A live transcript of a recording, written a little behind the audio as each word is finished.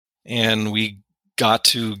and we got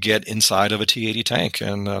to get inside of a T-80 tank,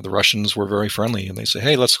 and the Russians were very friendly, and they said,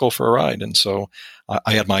 "Hey, let's go for a ride." And so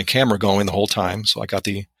I had my camera going the whole time, so I got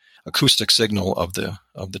the acoustic signal of the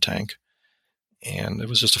tank, and it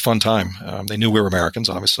was just a fun time. They knew we were Americans,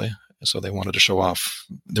 obviously, so they wanted to show off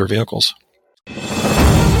their vehicles.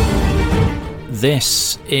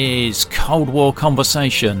 This is Cold War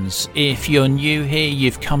Conversations. If you're new here,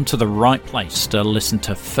 you've come to the right place to listen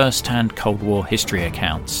to first-hand Cold War history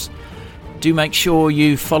accounts. Do make sure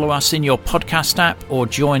you follow us in your podcast app or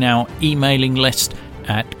join our emailing list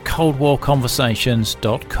at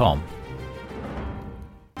coldwarconversations.com.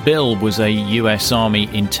 Bill was a US Army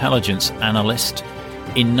intelligence analyst.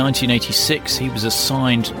 In 1986, he was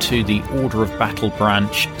assigned to the Order of Battle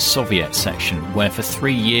Branch Soviet section, where for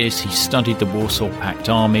 3 years he studied the Warsaw Pact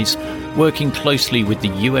armies, working closely with the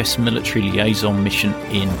US military liaison mission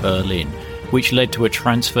in Berlin, which led to a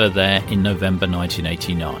transfer there in November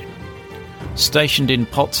 1989. Stationed in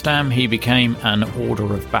Potsdam, he became an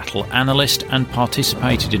Order of Battle analyst and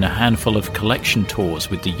participated in a handful of collection tours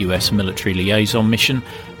with the US military liaison mission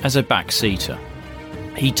as a backseater.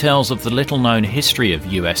 He tells of the little-known history of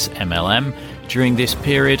US MLM during this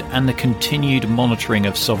period and the continued monitoring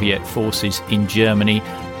of Soviet forces in Germany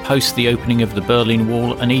post the opening of the Berlin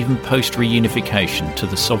Wall and even post-reunification to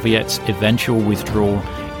the Soviets' eventual withdrawal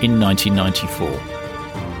in 1994.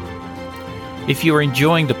 If you're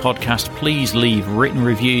enjoying the podcast, please leave written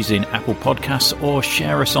reviews in Apple Podcasts or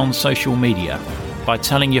share us on social media. By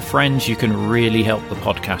telling your friends, you can really help the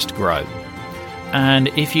podcast grow. And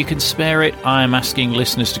if you can spare it, I am asking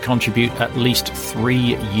listeners to contribute at least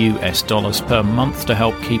 $3 per month to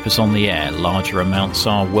help keep us on the air. Larger amounts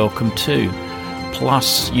are welcome too.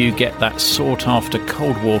 Plus, you get that sought-after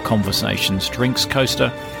Cold War Conversations drinks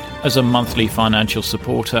coaster as a monthly financial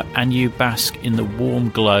supporter, and you bask in the warm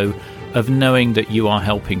glow of knowing that you are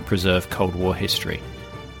helping preserve Cold War history.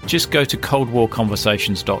 Just go to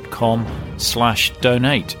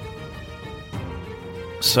coldwarconversations.com/donate.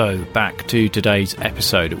 So, back to today's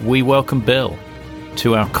episode. We welcome Bill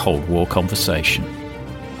to our Cold War conversation.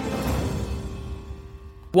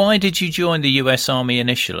 Why did you join the US Army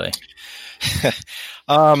initially?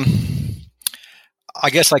 I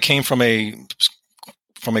guess I came from a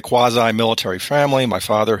quasi-military family. My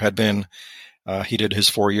father had been he did his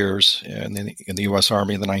 4 years in the U.S.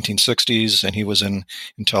 Army in the 1960s, and he was in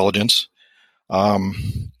intelligence.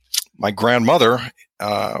 My grandmother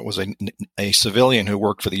was a civilian who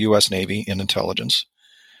worked for the U.S. Navy in intelligence.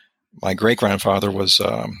 My great-grandfather was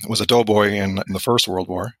a doughboy in the First World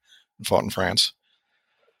War and fought in France.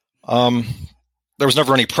 There was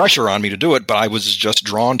never any pressure on me to do it, but I was just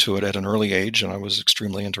drawn to it at an early age, and I was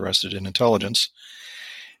extremely interested in intelligence.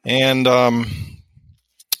 And in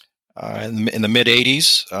the mid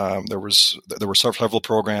 '80s, there were several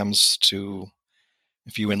programs to,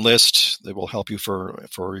 if you enlist, they will help you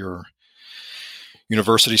for your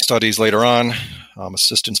university studies later on,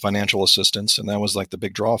 financial assistance, and that was like the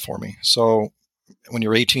big draw for me. So when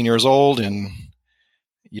you're 18 years old and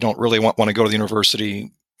you don't really want to go to the university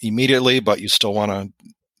immediately, but you still want to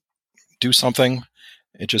do something,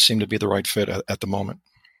 it just seemed to be the right fit at the moment.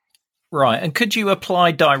 Right, and could you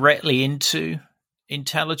apply directly into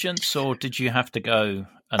intelligence, or did you have to go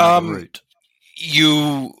another route?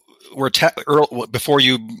 You were before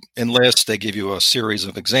you enlist, they give you a series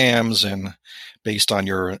of exams, and based on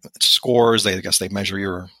your scores, they measure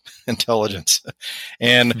your intelligence,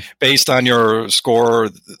 and based on your score,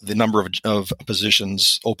 the number of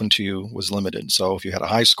positions open to you was limited. So if you had a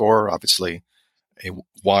high score, obviously a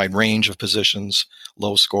wide range of positions.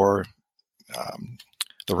 Low score,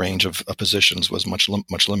 the range of positions was much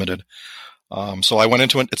limited. So I went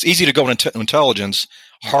into it. It's easy to go into intelligence.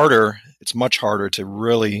 It's much harder to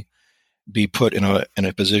really be put in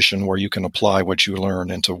a position where you can apply what you learn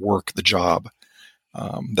and to work the job.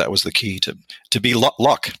 That was the key to be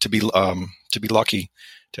lucky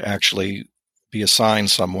to actually be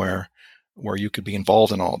assigned somewhere where you could be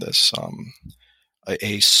involved in all this.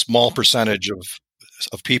 A small percentage of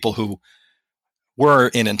people who were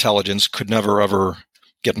in intelligence could never ever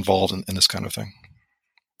get involved in this kind of thing.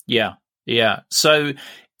 Yeah. So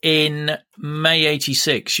in May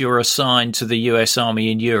 86, you're assigned to the US Army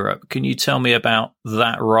in Europe. Can you tell me about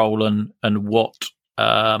that role and what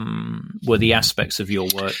were the aspects of your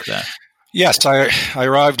work there? Yes, I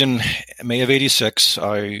arrived in May of 86.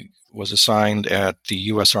 I was assigned at the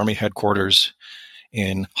U.S. Army headquarters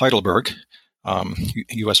in Heidelberg,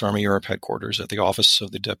 U.S. Army Europe headquarters at the Office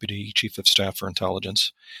of the Deputy Chief of Staff for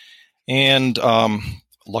Intelligence. And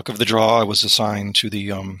luck of the draw, I was assigned to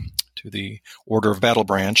the Order of Battle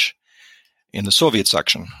Branch in the Soviet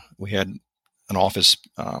section. We had an office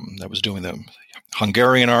that was doing the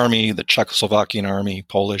Hungarian army, the Czechoslovakian army,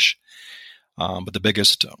 Polish, but the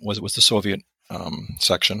biggest was the Soviet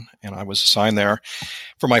section, and I was assigned there.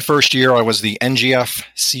 For my first year, I was the NGF,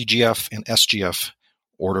 CGF, and SGF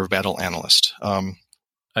Order of Battle Analyst.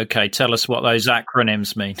 Okay, tell us what those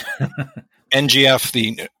acronyms mean.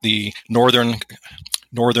 NGF, the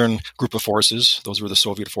northern group of forces; those were the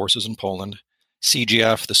Soviet forces in Poland.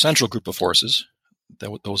 CGF, the central group of forces;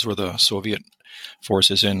 those were the Soviet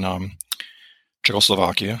forces in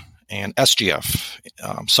Czechoslovakia. And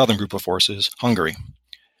SGF, southern group of forces, Hungary.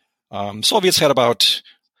 Soviets had about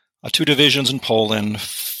 2 divisions in Poland,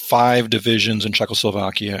 5 divisions in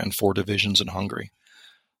Czechoslovakia, and 4 divisions in Hungary.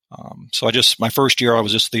 So my first year, I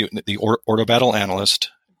was just the order battle analyst,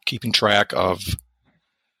 keeping track of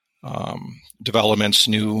developments,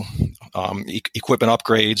 new equipment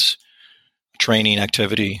upgrades, training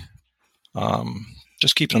activity,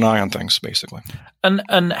 just keeping an eye on things, basically.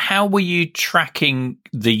 And how were you tracking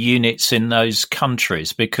the units in those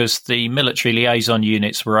countries? Because the military liaison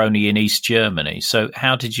units were only in East Germany. So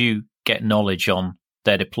how did you get knowledge on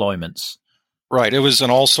their deployments? Right. It was an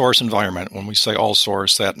all-source environment. When we say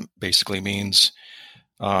all-source, that basically means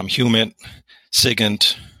HUMINT,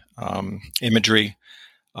 SIGINT, imagery.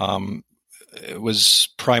 It was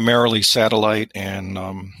primarily satellite and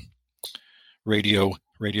radio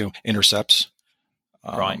intercepts.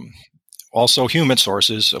 Right. Also, human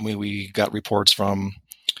sources. I mean, we got reports from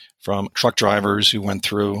truck drivers who went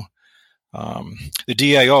through the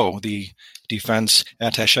DAO, the Defense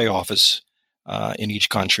Attaché Office, in each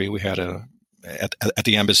country. We had at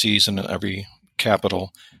the embassies in every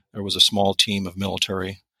capital, there was a small team of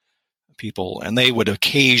military people, and they would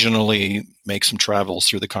occasionally make some travels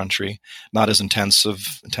through the country, not as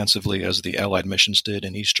intensively as the Allied missions did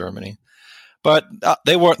in East Germany. But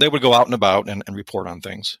they would go out and about and report on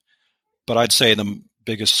things. But I'd say the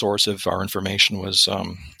biggest source of our information was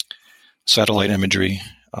satellite imagery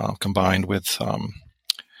combined with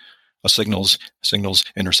signals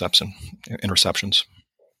interceptions.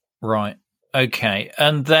 Right. Okay.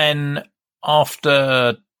 And then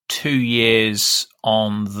after 2 years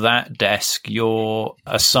on that desk, you're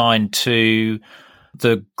assigned to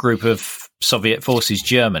the group of Soviet forces,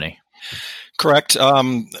 Germany. Correct.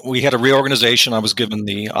 We had a reorganization. I was given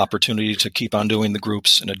the opportunity to keep on doing the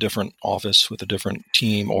groups in a different office with a different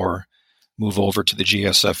team or move over to the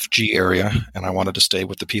GSFG area. And I wanted to stay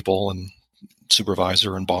with the people and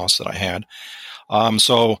supervisor and boss that I had.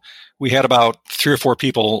 So we had about 3 or 4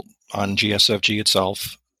 people on GSFG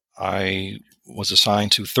itself. I was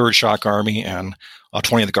assigned to 3rd Shock Army and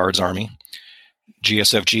 20th Guards Army.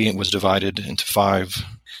 GSFG was divided into 5,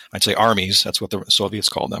 I'd say, armies. That's what the Soviets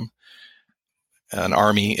called them. An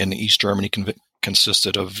army in East Germany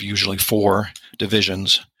consisted of usually 4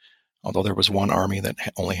 divisions, although there was one army that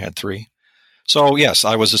only had 3. So yes,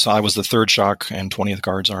 I was the 3rd Shock and 20th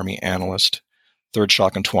Guards Army analyst. 3rd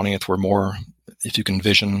Shock and 20th were more, if you can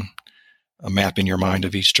envision a map in your mind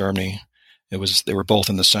of East Germany, they were both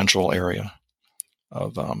in the central area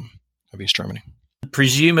of East Germany.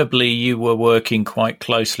 Presumably, you were working quite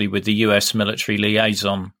closely with the U.S. military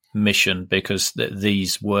liaison mission because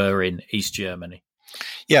these were in East Germany.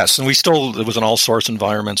 Yes, and it was an all-source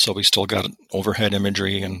environment, so we still got overhead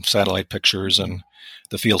imagery and satellite pictures and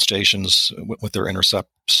the field stations with their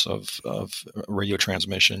intercepts of radio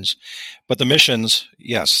transmissions. But the missions,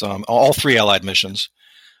 yes, all 3 Allied missions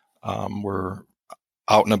were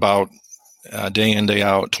out and about, day in, day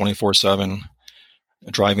out, 24/7,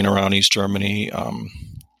 driving around East Germany,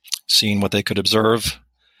 seeing what they could observe,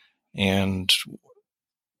 and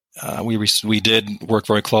we did work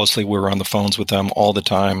very closely. We were on the phones with them all the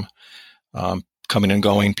time, coming and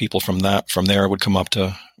going. People from there would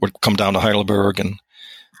come down to Heidelberg, and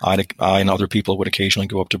I and other people would occasionally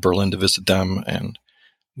go up to Berlin to visit them, and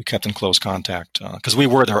we kept in close contact because we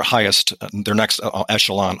were their next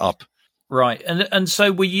echelon up. Right, and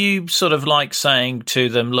so were you sort of like saying to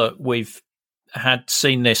them, "Look, we've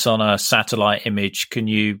seen this on a satellite image. Can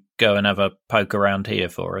you go and have a poke around here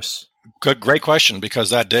for us?" Great question, because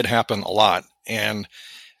that did happen a lot. And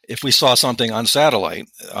if we saw something on satellite,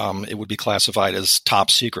 it would be classified as top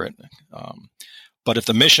secret. But if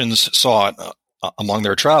the missions saw it among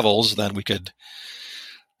their travels, then we could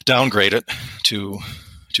downgrade it to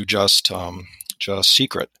just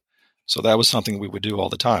secret. So that was something we would do all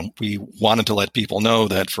the time. We wanted to let people know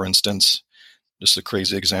that, for instance, just a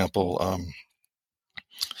crazy example,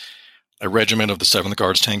 a regiment of the 7th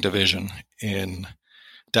Guards Tank Division in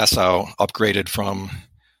Dessau upgraded from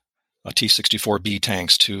T-64B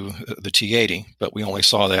tanks to the T-80, but we only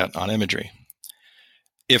saw that on imagery.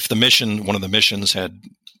 If one of the missions had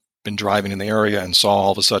been driving in the area and saw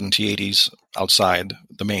all of a sudden T-80s outside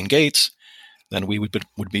the main gates, then we would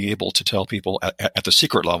be able to tell people at the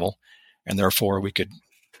secret level, and therefore we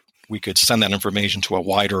could send that information to a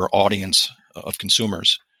wider audience of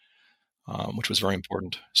consumers, which was very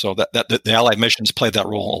important. So that the Allied missions played that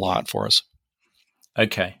role a lot for us.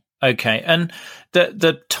 Okay. And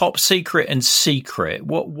the top secret and secret,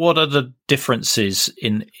 what are the differences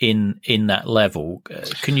in that level?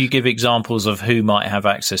 Can you give examples of who might have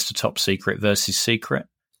access to top secret versus secret?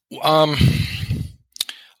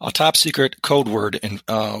 A top secret code word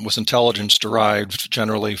was intelligence derived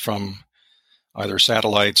generally from either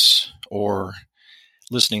satellites or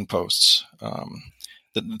listening posts.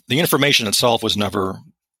 The information itself was never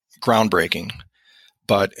groundbreaking,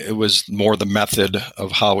 but it was more the method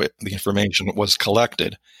of how the information was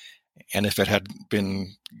collected. And if it had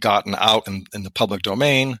been gotten out in the public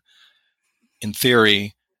domain, in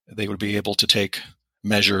theory, they would be able to take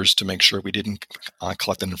measures to make sure we didn't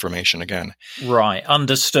collect that information again. Right,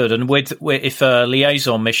 understood. And if a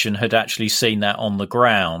liaison mission had actually seen that on the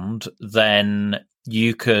ground, then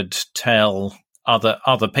you could tell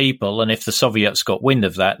other people, and if the Soviets got wind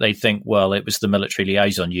of that, they think, well, it was the military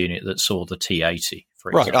liaison unit that saw the T-80, for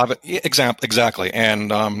example. Right, exactly. And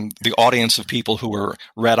the audience of people who were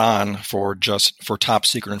read on for top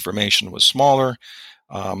secret information was smaller.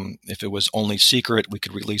 If it was only secret, we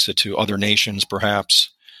could release it to other nations, perhaps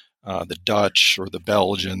the Dutch or the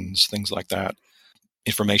Belgians, things like that.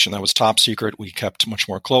 Information that was top secret, we kept much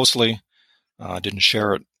more closely, didn't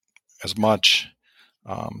share it as much.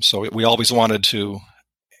 So we always wanted to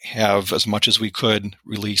have as much as we could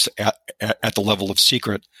release at the level of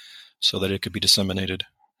secret so that it could be disseminated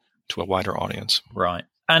to a wider audience. Right.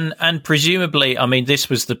 And presumably, I mean, this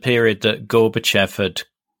was the period that Gorbachev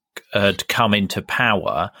had come into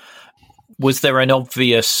power. Was there an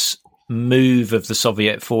obvious move of the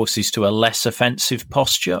Soviet forces to a less offensive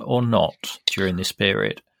posture or not during this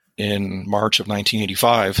period? In March of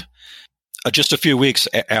 1985, just a few weeks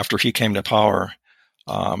after he came to power,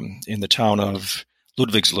 in the town of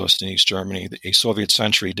Ludwigslust in East Germany, a Soviet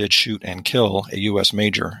sentry did shoot and kill a U.S.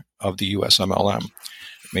 major of the U.S. MLM,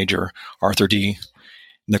 Major Arthur D.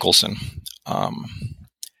 Nicholson.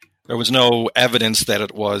 There was no evidence that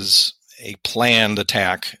it was a planned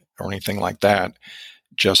attack or anything like that,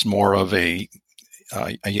 just more of a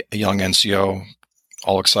young NCO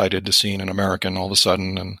all excited to see an American all of a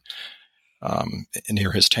sudden and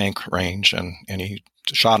near his tank range, and he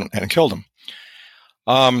shot him and killed him.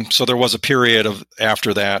 So there was a period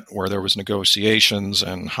after that where there was negotiations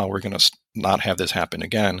and how we're going to not have this happen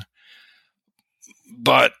again.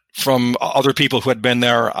 But from other people who had been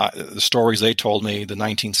there, the stories they told me, the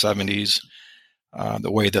 1970s,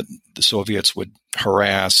 the way that the Soviets would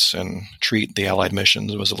harass and treat the Allied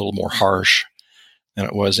missions was a little more harsh than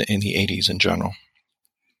it was in the 80s in general.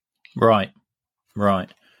 Right.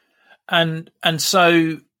 And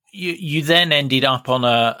so you then ended up on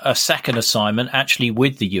a second assignment, actually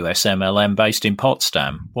with the US MLM based in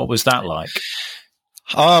Potsdam. What was that like?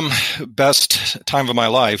 Best time of my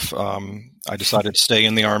life. I decided to stay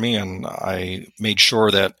in the Army, and I made sure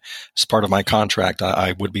that as part of my contract,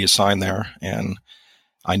 I would be assigned there. And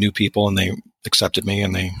I knew people, and they accepted me,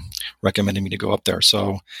 and they recommended me to go up there.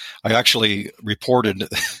 So I actually reported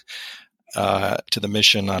to the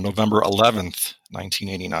mission on November 11th,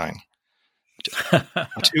 1989.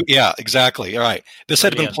 Yeah, exactly. All right. This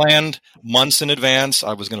had been planned months in advance.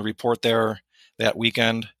 I was going to report there that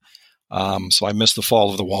weekend. So I missed the fall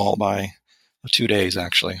of the wall by 2 days,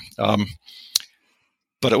 actually.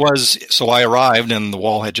 But it was, so I arrived and the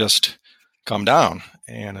wall had just come down,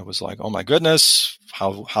 and it was like, oh my goodness,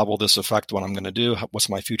 how will this affect what I'm going to do? What's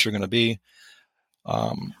my future going to be?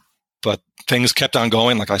 But things kept on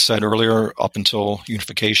going, like I said earlier, up until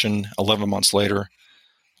unification 11 months later.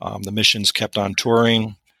 The missions kept on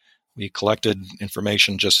touring. We collected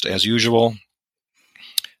information just as usual.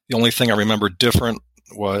 The only thing I remember different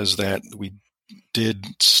was that we did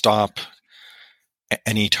stop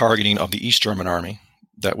any targeting of the East German army.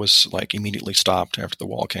 That was like immediately stopped after the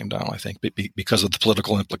wall came down, I think, because of the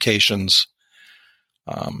political implications.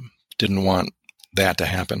 Didn't want that to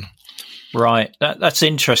happen. Right. That's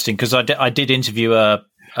interesting, because I did interview a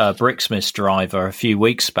Bricksmith driver a few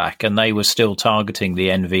weeks back, and they were still targeting the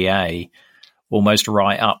NVA almost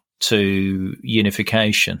right up to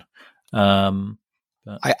unification.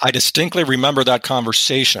 I distinctly remember that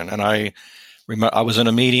conversation, and I was in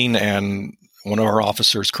a meeting, and one of our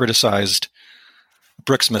officers criticized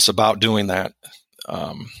Bricksmiths about doing that.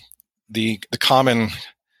 The common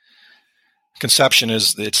conception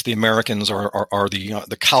is it's the Americans are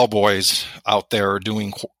the cowboys out there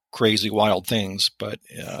doing crazy, wild things. But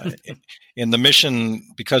in the mission,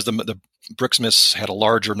 because the bricksmiths had a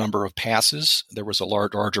larger number of passes, there was a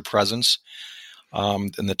larger presence,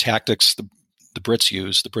 and the tactics the British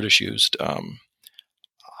used.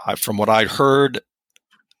 From what I heard,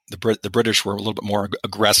 the British were a little bit more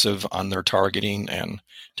aggressive on their targeting and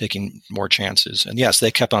taking more chances. And yes,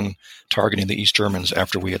 they kept on targeting the East Germans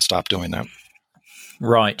after we had stopped doing that.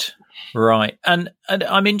 Right. And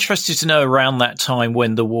I'm interested to know, around that time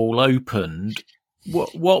when the wall opened,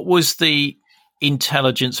 what was the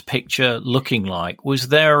intelligence picture looking like? Was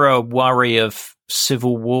there a worry of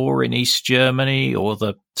civil war in East Germany, or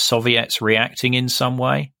the Soviets reacting in some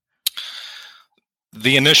way?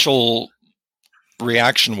 The initial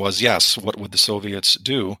reaction was, yes, what would the Soviets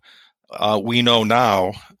do? We know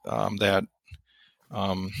now that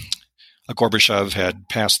Gorbachev had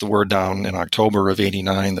passed the word down in October of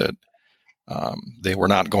 '89 that they were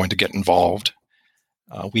not going to get involved.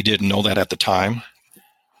 We didn't know that at the time.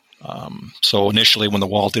 So initially, when the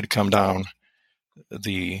wall did come down,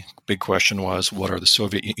 the big question was, what are the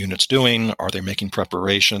Soviet units doing? Are they making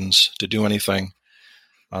preparations to do anything?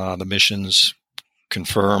 The missions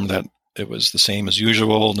confirmed that it was the same as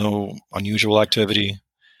usual, no unusual activity.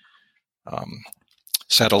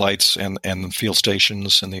 Satellites and field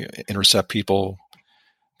stations and the intercept people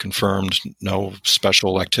confirmed no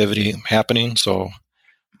special activity happening. So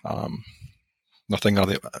nothing out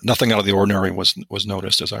of the ordinary was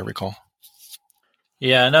noticed, as I recall.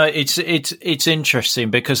 Yeah, no, it's interesting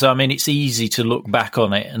because, I mean, it's easy to look back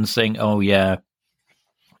on it and think, oh yeah,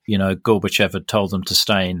 Gorbachev had told them to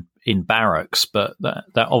stay in barracks, but that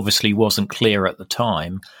obviously wasn't clear at the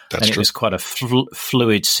time. That's and true. It was quite a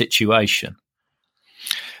fluid situation.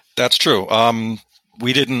 That's true.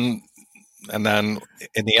 We didn't, and then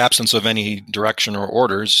in the absence of any direction or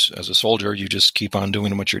orders, as a soldier, you just keep on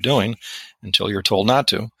doing what you're doing until you're told not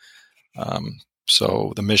to.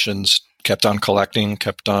 So the missions kept on collecting,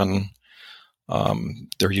 kept on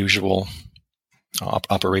their usual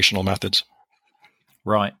operational methods.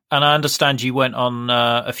 Right. And I understand you went on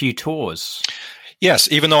a few tours.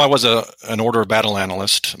 Yes, even though I was an order of battle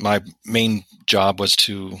analyst, my main job was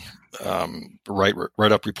to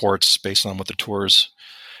write up reports based on what the tours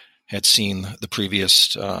had seen the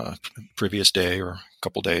previous day or a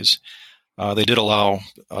couple days. They did allow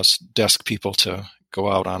us desk people to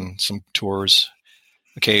go out on some tours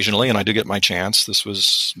occasionally, and I did get my chance. This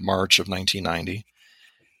was March of 1990,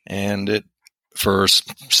 and for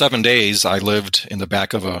 7 days I lived in the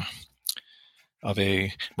back of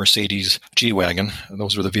a Mercedes G-Wagon.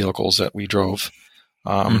 Those were the vehicles that we drove.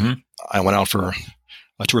 I went out for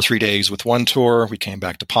 2 or 3 days with one tour. We came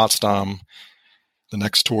back to Potsdam. The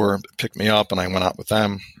next tour picked me up, and I went out with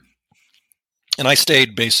them. And I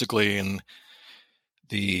stayed basically in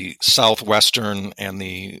the southwestern and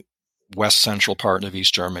the west central part of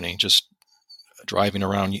East Germany, just driving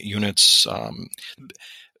around units.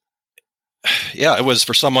 It was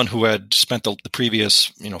for someone who had spent the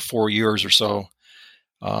previous 4 years or so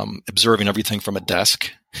observing everything from a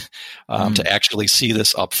desk. To actually see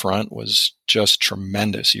this up front was just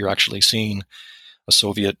tremendous. You're actually seeing a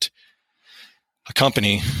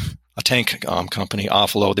tank company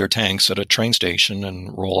offload their tanks at a train station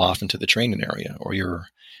and roll off into the training area, or you're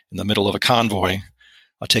in the middle of a convoy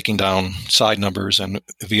taking down side numbers and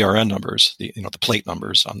VRN numbers, the plate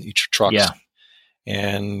numbers on each truck. Yeah.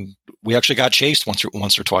 And we actually got chased once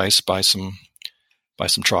or twice by some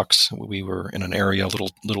trucks. We were in an area a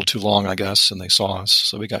little too long, I guess, and they saw us,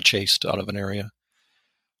 so we got chased out of an area.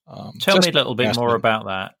 Tell me a little bit more about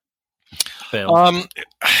that, Bill.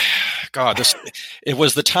 It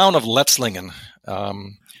was the town of Letzlingen,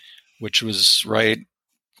 which was right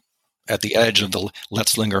at the edge of the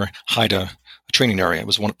Letzlinger Heide training area. It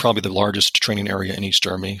was probably the largest training area in East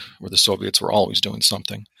Germany, where the Soviets were always doing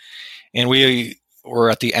something. And we were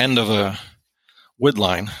at the end of a wood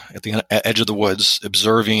line, at the edge of the woods,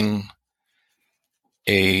 observing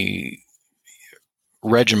a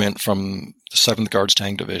regiment from the 7th Guards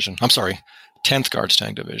Tank Division. 10th Guards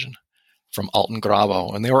Tank Division from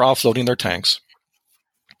Altengravo, and they were offloading their tanks.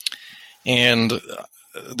 And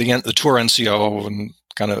the tour NCO and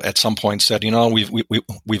kind of at some point said,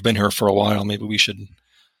 we've been here for a while, maybe we should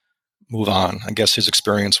move on. I guess his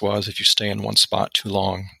experience was, if you stay in one spot too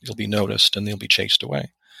long, you'll be noticed and you'll be chased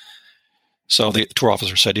away. So the tour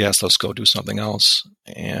officer said, yes, let's go do something else.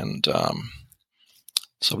 And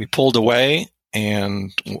so we pulled away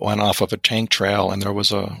and went off of a tank trail, and there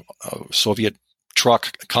was a Soviet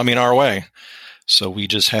truck coming our way. So we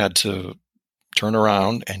just had to turn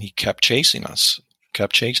around, and he kept chasing us,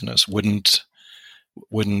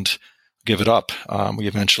 wouldn't give it up. We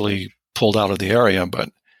eventually pulled out of the area, but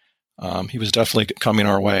he was definitely coming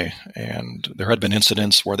our way. And there had been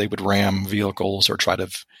incidents where they would ram vehicles or try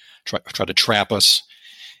to trap us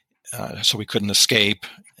so we couldn't escape.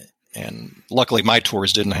 And luckily, my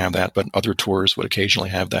tours didn't have that, but other tours would occasionally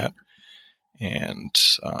have that. And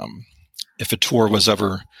if a tour was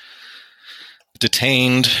ever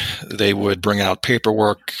detained, they would bring out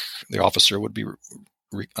paperwork. The officer would be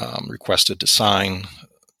requested to sign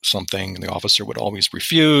something, and the officer would always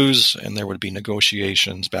refuse, and there would be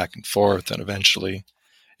negotiations back and forth, and eventually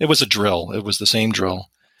it was a drill. It was the same drill.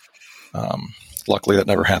 Luckily, that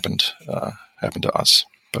never happened to us.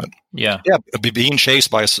 But yeah, being chased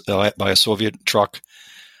by a Soviet truck,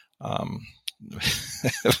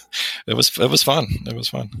 it was fun. It was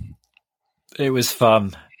fun. It was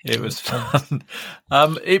fun. It was fun.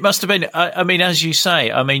 It must have been. I mean, as you say,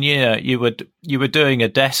 I mean, yeah, you were doing a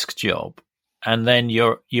desk job, and then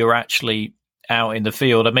you're actually out in the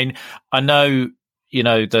field. I mean, I know,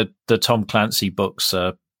 the Tom Clancy books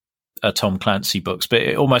are Tom Clancy books, but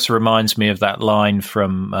it almost reminds me of that line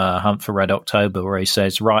from Hunt for Red October where he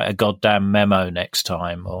says, "Write a goddamn memo next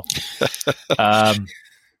time." Or,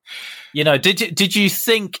 did you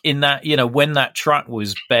think in that, when that truck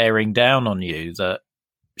was bearing down on you, that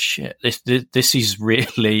shit, this is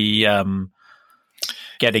really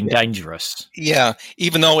getting dangerous? Yeah,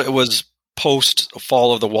 even though it was post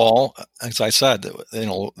fall of the wall, as I said,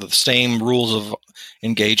 the same rules of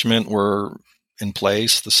engagement were in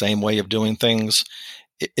place, the same way of doing things,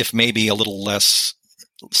 if maybe a little less,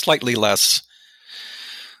 slightly less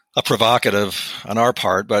provocative on our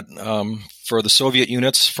part. But for the Soviet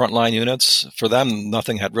units, frontline units, for them,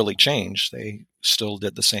 nothing had really changed. They still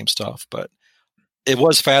did the same stuff. But it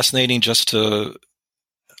was fascinating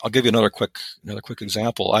I'll give you another quick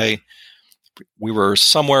example. We were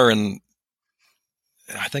somewhere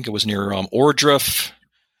I think it was near Ohrdruf,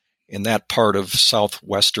 in that part of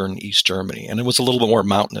southwestern East Germany, and it was a little bit more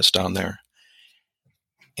mountainous down there.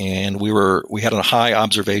 And we had a high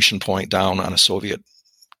observation point down on a Soviet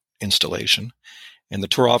installation, and the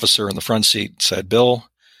tour officer in the front seat said, "Bill,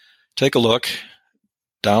 take a look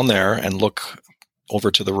down there and look over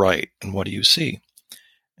to the right, and what do you see?"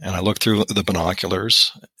 And I looked through the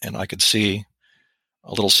binoculars, and I could see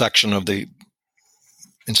a little section of the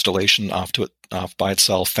installation off by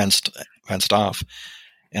itself, fenced off.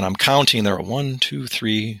 And I'm counting, there are 1, 2,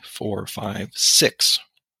 3, 4, 5, 6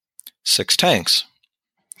 tanks.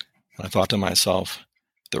 And I thought to myself,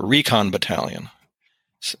 the recon battalion,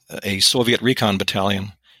 a Soviet recon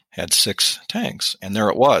battalion, had 6 tanks. And there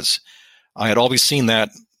it was. I had always seen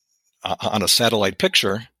that on a satellite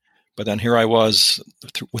picture, but then here I was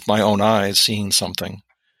with my own eyes seeing something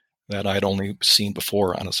that I had only seen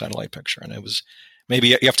before on a satellite picture. And it was, maybe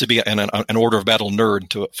you have to be an order of battle nerd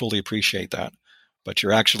to fully appreciate that. But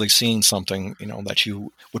you're actually seeing something, that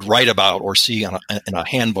you would write about or see in a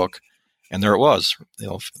handbook, and there it was.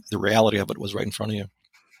 The reality of it was right in front of you.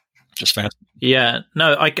 Just fascinating. Yeah,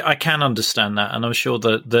 no, I can understand that, and I'm sure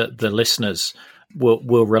the listeners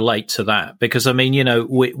will relate to that, because I mean,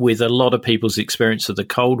 with a lot of people's experience of the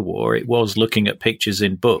Cold War, it was looking at pictures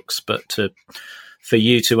in books, but for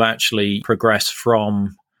you to actually progress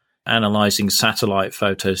from analyzing satellite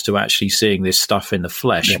photos to actually seeing this stuff in the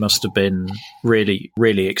flesh must have been really,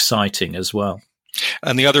 really exciting as well.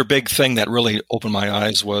 And the other big thing that really opened my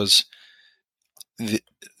eyes was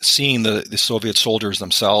seeing the Soviet soldiers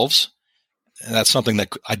themselves. And that's something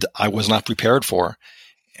that I was not prepared for.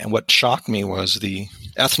 And what shocked me was the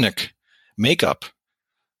ethnic makeup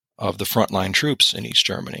of the frontline troops in East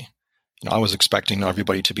Germany. I was expecting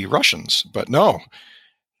everybody to be Russians, but no.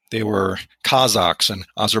 They were Kazakhs and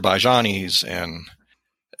Azerbaijanis and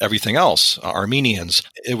everything else, Armenians.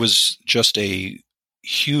 It was just a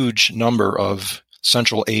huge number of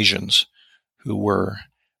Central Asians who were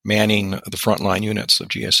manning the frontline units of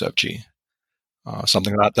GSFG,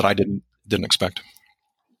 something that I didn't expect.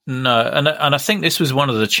 No, and I think this was one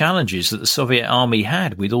of the challenges that the Soviet army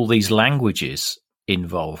had with all these languages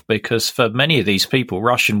involved, because for many of these people,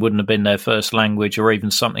 Russian wouldn't have been their first language or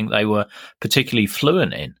even something they were particularly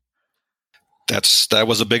fluent in. That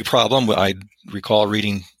was a big problem. I recall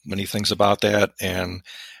reading many things about that, and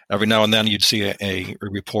every now and then you'd see a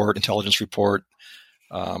report, intelligence report,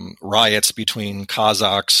 riots between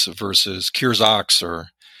Kazakhs versus Kyrgyzs,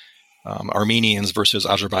 or Armenians versus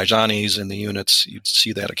Azerbaijanis in the units. You'd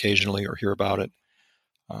see that occasionally or hear about it.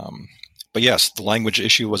 But yes, the language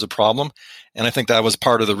issue was a problem, and I think that was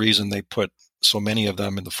part of the reason they put so many of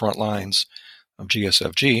them in the front lines of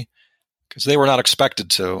GSFG, because they were not expected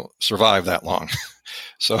to survive that long.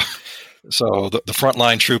 So the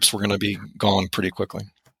frontline troops were going to be gone pretty quickly.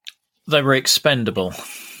 They were expendable.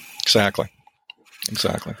 Exactly.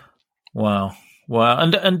 Wow. Wow.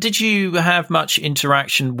 And did you have much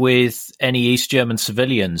interaction with any East German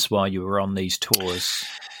civilians while you were on these tours?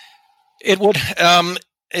 It would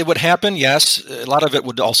happen, yes. A lot of it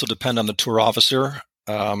would also depend on the tour officer,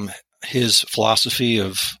 his philosophy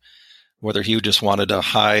of whether he just wanted to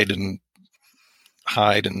hide in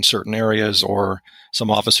certain areas, or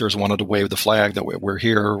some officers wanted to wave the flag that we're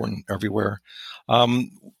here and everywhere.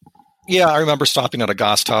 Yeah, I remember stopping at a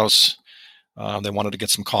Gasthaus. They wanted to get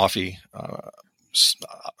some coffee.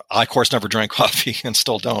 I, of course, never drank coffee and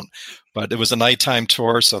still don't. But it was a nighttime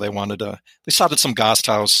tour, so they stopped at some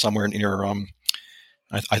Gasthaus somewhere near,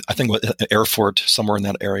 I think, Erfurt, somewhere in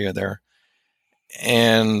that area there.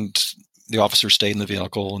 And the officers stayed in the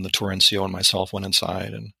vehicle, and the tour NCO and myself went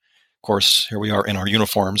inside. And of course, here we are in our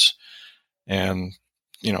uniforms, and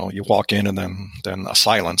you walk in, and then a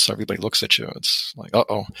silence. Everybody looks at you. It's like,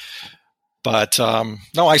 uh-oh. But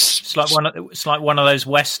no, it's like one of those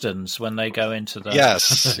westerns when they go into the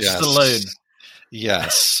saloon.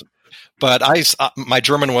 Yes, but my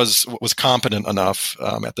German was competent enough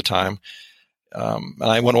at the time, and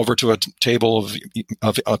I went over to a table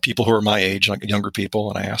of people who were my age, like younger people,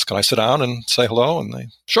 and I asked, "Can I sit down and say hello?" And they,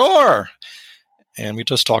 sure. And we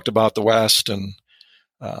just talked about the West and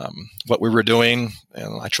what we were doing,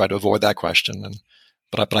 and I tried to avoid that question,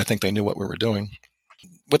 but I think they knew what we were doing.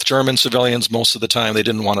 With German civilians, most of the time they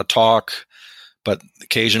didn't want to talk, but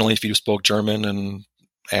occasionally, if you spoke German and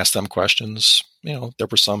asked them questions, there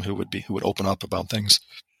were some who would open up about things.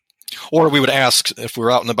 Or we would ask if we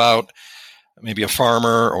were out and about, maybe a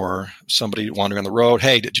farmer or somebody wandering on the road,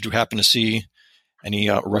 "Hey, did you happen to see any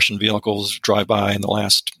Russian vehicles drive by in the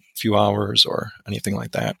last few hours," or anything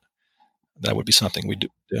like that? That would be something we do.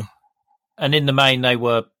 And in the main, they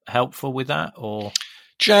were helpful with that, or?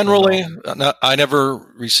 Generally, I never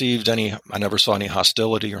saw any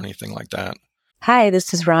hostility or anything like that. Hi,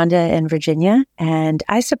 this is Rhonda in Virginia, and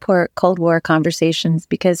I support Cold War conversations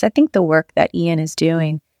because I think the work that Ian is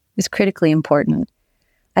doing is critically important.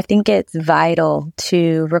 I think it's vital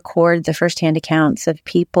to record the firsthand accounts of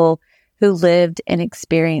people who lived and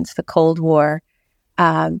experienced the Cold War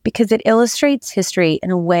because it illustrates history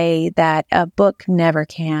in a way that a book never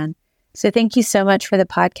can. So thank you so much for the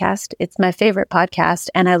podcast. It's my favorite podcast,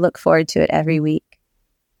 and I look forward to it every week.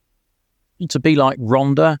 To be like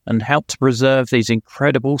Rhonda and help to preserve these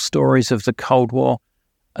incredible stories of the Cold War,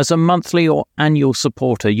 as a monthly or annual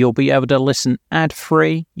supporter, you'll be able to listen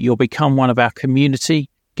ad-free, you'll become one of our community,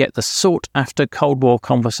 get the sought-after Cold War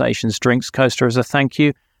Conversations drinks coaster as a thank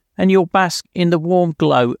you, and you'll bask in the warm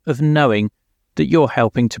glow of knowing that you're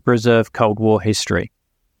helping to preserve Cold War history.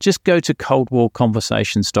 Just go to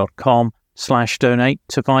coldwarconversations.com/donate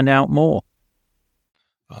to find out more.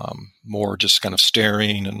 More just kind of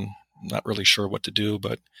staring and not really sure what to do,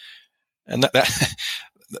 and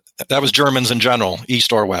that was Germans in general,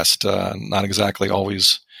 East or West, not exactly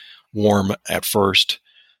always warm at first,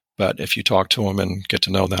 but if you talk to them and get to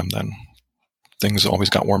know them, then things always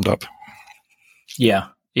got warmed up. Yeah,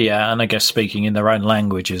 and I guess speaking in their own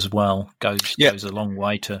language as well goes a long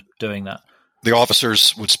way to doing that. The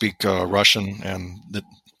officers would speak Russian, and the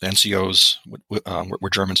NCOs were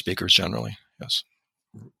German speakers generally. Yes.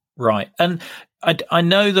 Right. And I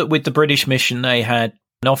know that with the British mission, they had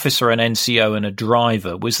an officer, an NCO, and a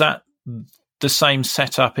driver. Was that the same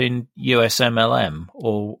setup in USMLM,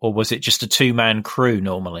 or was it just a two-man crew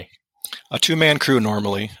normally? A two-man crew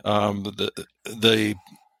normally. The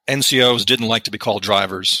NCOs didn't like to be called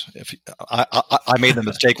drivers. I made the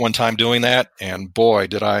mistake one time doing that, and boy,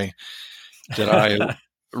 did I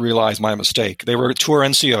realize my mistake. They were tour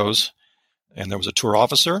NCOs, and there was a tour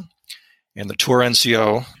officer, and the tour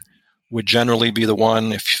NCO would generally be the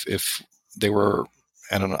one, if they were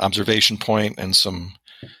at an observation point and some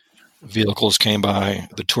vehicles came by,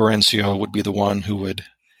 the tour NCO would be the one who would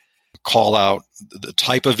call out the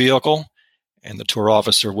type of vehicle, and the tour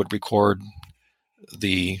officer would record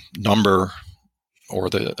the number or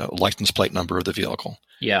the license plate number of the vehicle.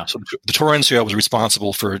 Yeah. So the tour NCO was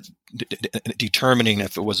responsible for determining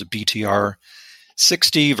if it was a BTR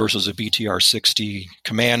 60 versus a BTR 60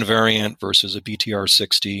 command variant versus a BTR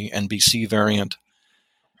 60 NBC variant.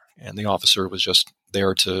 And the officer was just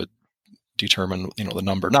there to determine, the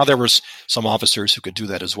number. Now, there was some officers who could do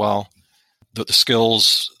that as well. The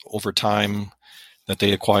skills over time that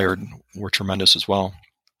they acquired were tremendous as well.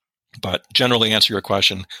 But generally, answer your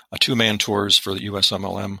question, a two-man tours for the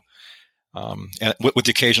USMLM, and with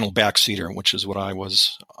the occasional backseater, which is what I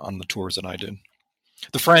was on the tours that I did.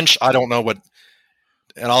 The French, I don't know what,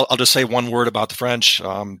 and I'll just say one word about the French.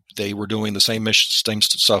 They were doing the same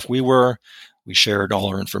stuff we were. We shared all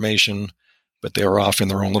our information, but they were off in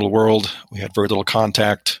their own little world. We had very little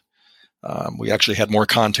contact. We actually had more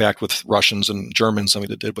contact with Russians and Germans than we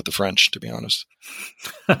did with the French, to be honest.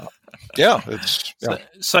 Yeah.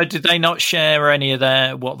 So did they not share any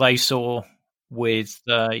of what they saw with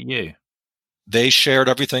you? They shared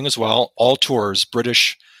everything as well. All tours,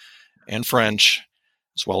 British and French,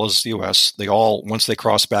 as well as the U.S., they all, once they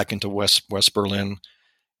crossed back into West Berlin,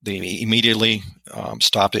 they immediately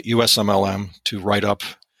stopped at USMLM to write up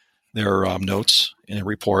their notes in a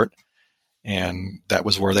report. And that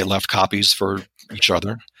was where they left copies for each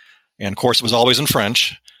other. And of course, it was always in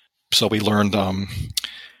French. So we learned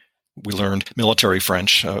military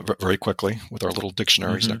French very quickly with our little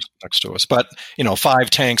dictionaries next to us. But, 5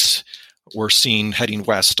 tanks were seen heading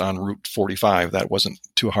west on Route 45. That wasn't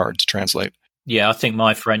too hard to translate. Yeah, I think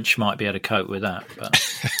my French might be able to cope with that. But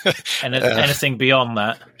anything beyond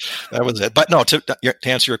that? That was it. But no, to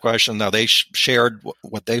answer your question, no, they shared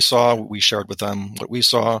what they saw. We shared with them what we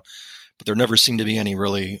saw. But there never seemed to be any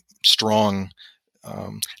really strong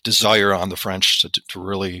desire on the French to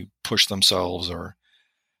really push themselves.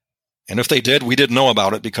 And if they did, we didn't know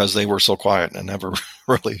about it because they were so quiet and never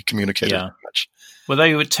really communicated much. Well,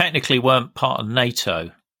 they technically weren't part of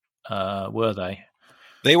NATO, were they?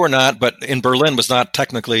 They were not, but in Berlin was not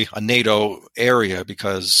technically a NATO area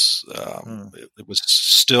because it was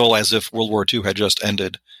still as if World War II had just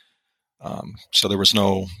ended. So there was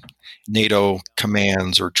no NATO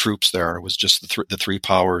commands or troops there. It was just the three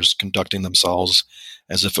powers conducting themselves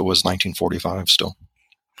as if it was 1945 still.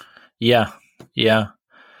 Yeah.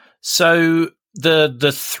 So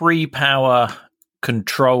the three power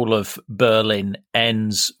control of Berlin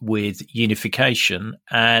ends with unification,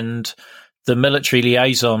 and the military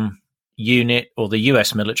liaison unit, or the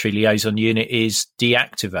US military liaison unit, is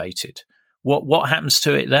deactivated. What happens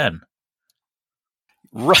to it then?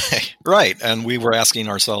 Right. And we were asking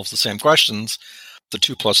ourselves the same questions. The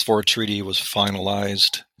 2+4 treaty was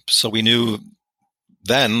finalized. So we knew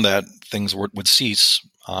then that things would cease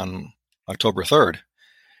on October 3rd.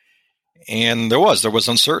 And there was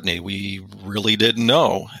uncertainty. We really didn't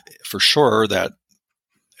know for sure that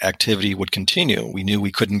activity would continue. We knew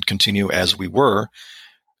we couldn't continue as we were.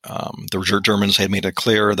 The Germans had made it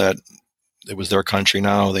clear that it was their country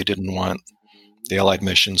now. They didn't want the Allied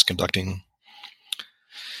missions conducting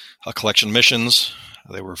collection missions.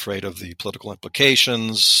 They were afraid of the political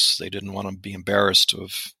implications. They didn't want to be embarrassed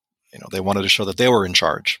they wanted to show that they were in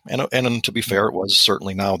charge. And to be fair, it was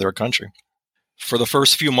certainly now their country. For the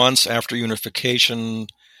first few months after unification,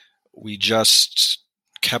 we just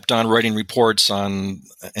kept on writing reports in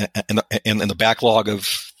the backlog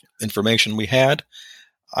of information we had.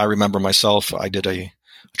 I remember myself, I did a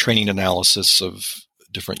training analysis of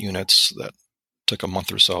different units that took a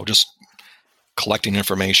month or so, just collecting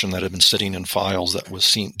information that had been sitting in files that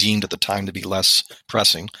was deemed at the time to be less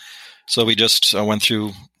pressing. So we just went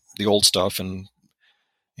through the old stuff and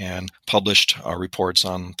published our reports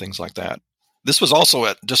on things like that. This was also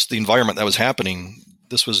at just the environment that was happening.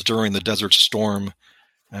 This was during the Desert Storm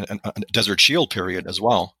and Desert Shield period as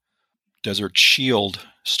well. Desert Shield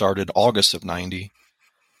started August of 90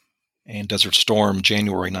 and Desert Storm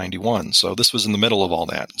January 91. So this was in the middle of all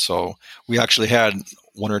that. So we actually had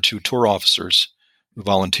 1 or 2 tour officers who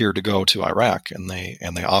volunteered to go to Iraq, and they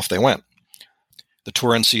off they went. The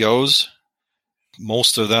tour NCOs,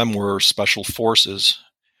 most of them were special forces,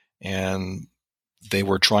 and they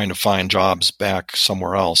were trying to find jobs back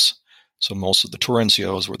somewhere else. So most of the tour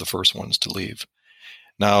NCOs were the first ones to leave.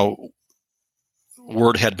 Now,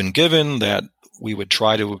 word had been given that we would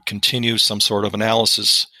try to continue some sort of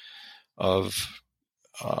analysis of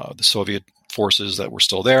the Soviet forces that were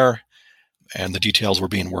still there, and the details were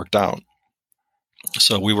being worked out.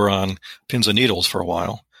 So we were on pins and needles for a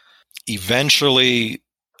while. Eventually,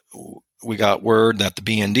 we got word that the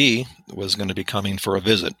BND was going to be coming for a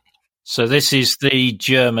visit. So this is the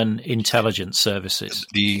German intelligence services.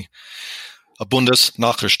 The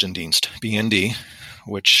Bundesnachrichtendienst, BND,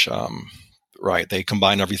 which, they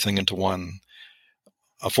combine everything into one.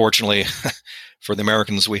 Unfortunately, for the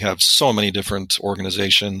Americans, we have so many different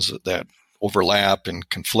organizations that overlap and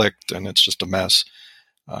conflict, and it's just a mess.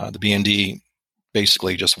 The BND,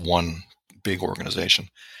 basically just one big organization.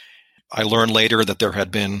 I learned later that there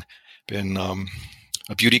had been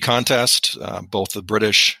a beauty contest. Both the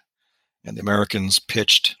British and the Americans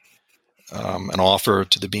pitched an offer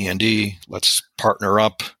to the BND. Let's partner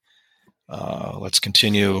up. Let's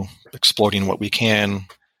continue exploiting what we can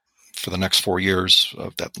for the next 4 years,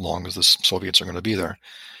 of that long as the Soviets are going to be there.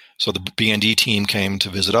 So the BND team came to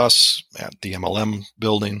visit us at the MLM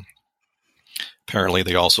building. Apparently,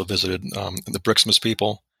 they also visited the Brixmas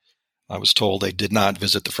people. I was told they did not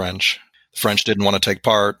visit the French. The French didn't want to take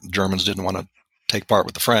part. The Germans didn't want to take part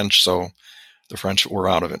with the French, so the French were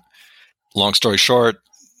out of it. Long story short,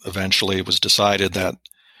 eventually it was decided that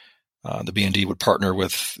the BND would partner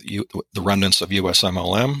with the remnants of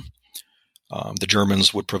USMLM. The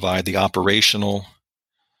Germans would provide the operational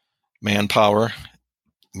manpower,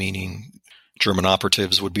 meaning German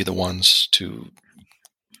operatives would be the ones to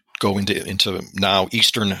go into now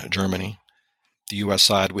Eastern Germany. The U.S.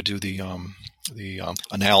 side would do the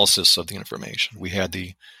analysis of the information. We had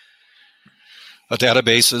the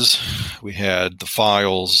databases, we had the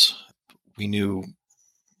files, we knew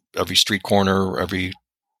every street corner, every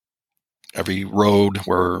road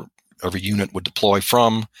where every unit would deploy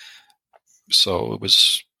from. So it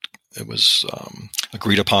was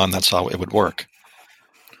agreed upon. That's how it would work.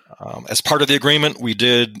 As part of the agreement,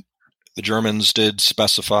 the Germans did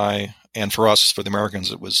specify, and for us, for the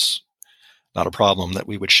Americans, it was not a problem that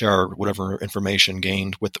we would share whatever information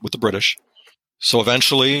gained with the British. So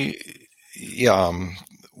eventually,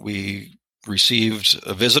 we received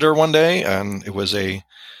a visitor one day, and it was a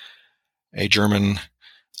German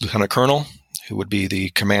lieutenant colonel who would be the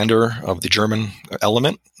commander of the German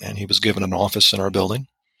element, and he was given an office in our building.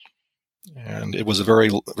 And it was a very,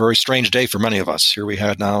 very strange day for many of us. Here we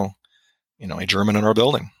had now, a German in our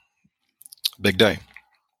building. Big day.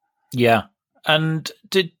 Yeah. And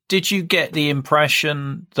did you get the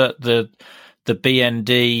impression that the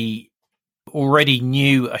BND already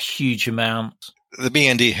knew a huge amount? The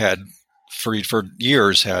BND had, for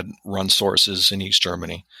years, had run sources in East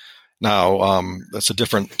Germany. Now, that's a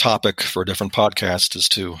different topic for a different podcast as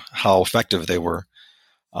to how effective they were.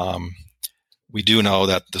 We do know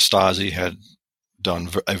that the Stasi had done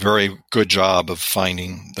a very good job of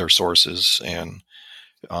finding their sources and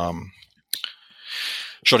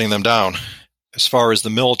shutting them down. As far as the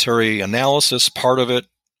military analysis part of it,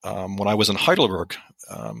 when I was in Heidelberg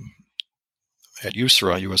at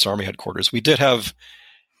USARA, U.S. Army headquarters, we did have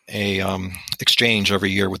a exchange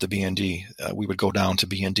every year with the BND. We would go down to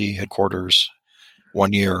BND headquarters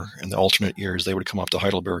one year, and the alternate years they would come up to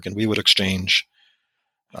Heidelberg, and we would exchange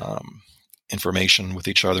information with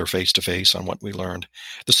each other face to face on what we learned.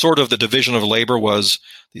 The division of labor was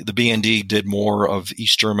the BND did more of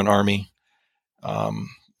East German Army,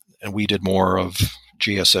 and we did more of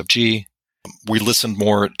GSFG. We listened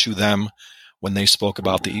more to them when they spoke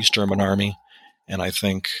about the East German Army, and I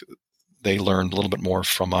think they learned a little bit more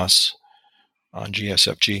from us on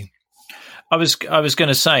GSFG. I was going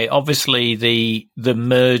to say, obviously, the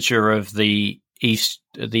merger of the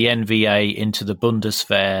NVA into the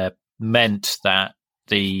Bundeswehr meant that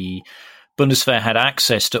the Bundeswehr had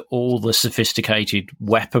access to all the sophisticated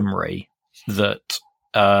weaponry that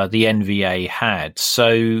the NVA had.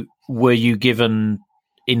 So, were you given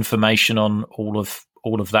information on all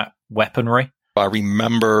of that weaponry? I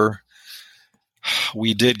remember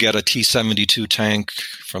we did get a T-72 tank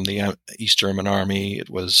from the East German Army. It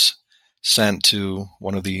was sent to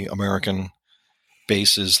one of the American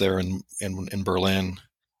bases there in Berlin.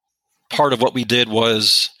 Part of what we did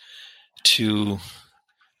was to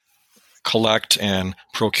collect and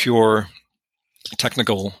procure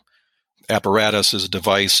technical apparatuses,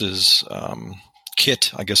 devices,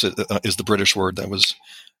 kit, I guess is the British word that was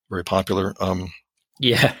very popular.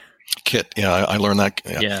 Kit. Yeah, I learned that.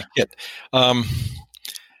 Yeah. Kit.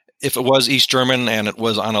 If it was East German and it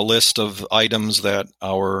was on a list of items that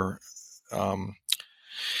our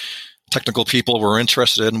technical people were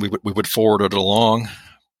interested in, we would forward it along.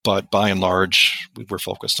 But by and large, we were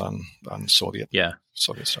focused on Soviet. Yeah.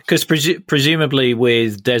 Soviet stuff. Because presumably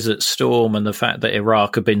with Desert Storm and the fact that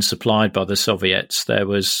Iraq had been supplied by the Soviets, there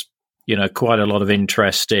was, quite a lot of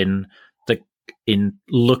interest in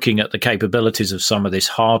looking at the capabilities of some of this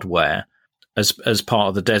hardware as part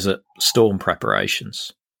of the Desert Storm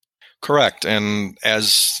preparations. Correct. And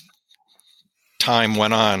as time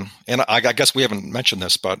went on, and I guess we haven't mentioned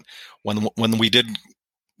this, but when we did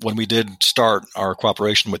start our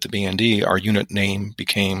cooperation with the BND, our unit name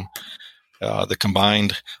became the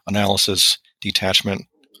Combined Analysis Detachment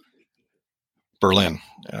Berlin.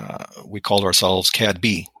 We called ourselves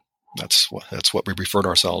CAD-B. That's what we referred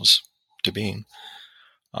ourselves to being.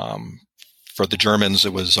 For the Germans,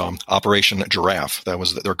 it was Operation Giraffe. That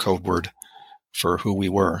was their code word for who we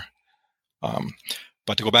were.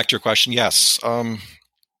 But to go back to your question, yes.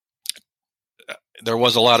 There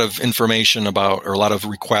was a lot of information about, or a lot of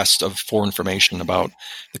requests for information about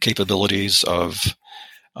the capabilities of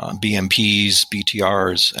BMPs,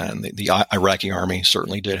 BTRs, and the Iraqi army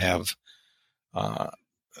certainly did have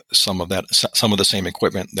some of the same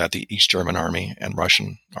equipment that the East German army and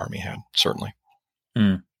Russian army had, certainly.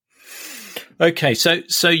 Mm. Okay,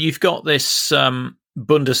 so you've got this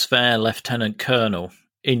Bundeswehr lieutenant colonel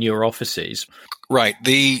in your offices. Right.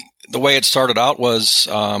 The way it started out was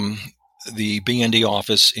the BND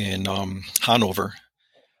office in Hanover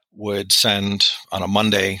would send on a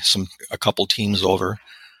Monday a couple teams over.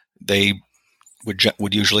 They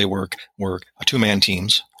would usually work two-man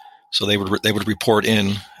teams, so they would report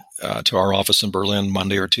in to our office in Berlin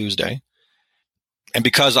Monday or Tuesday. And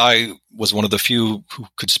because I was one of the few who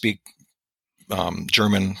could speak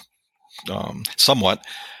German somewhat,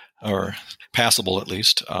 or passable at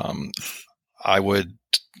least,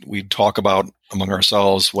 we'd talk about among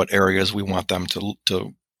ourselves what areas we want them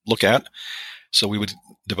to look at. So we would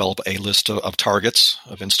develop a list of targets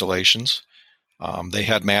of installations. They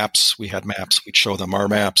had maps. We had maps. We'd show them our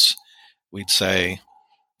maps. We'd say,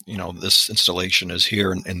 this installation is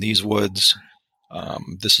here in these woods.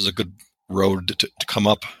 This is a good road to come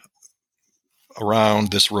up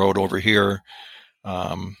around this road over here.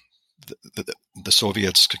 The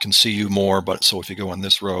Soviets can see you more, but so if you go on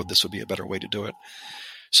this road, this would be a better way to do it.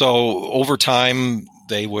 So over time,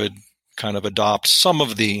 they would kind of adopt some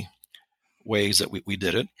of the ways that we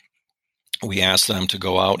did it. We asked them to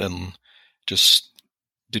go out and just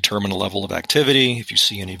determine a level of activity. If you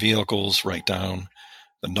see any vehicles, write down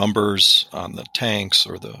the numbers on the tanks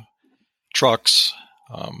or the trucks.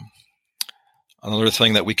 Another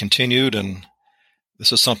thing that we continued, and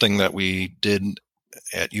this is something that we did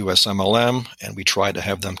at USMLM, and we tried to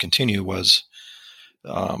have them continue, was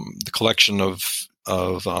the collection of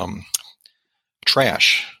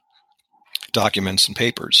trash, documents, and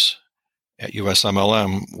papers. At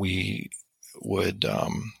USMLM, we would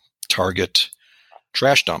target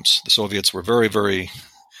trash dumps. The Soviets were very, very,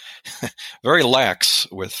 very lax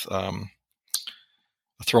with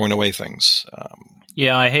throwing away things.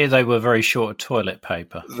 Yeah, I hear they were very short of toilet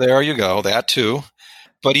paper. There you go, that too.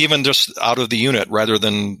 But even just out of the unit, rather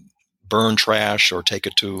than burn trash or take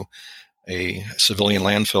it to a civilian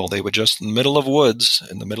landfill, they would just, in the middle of woods,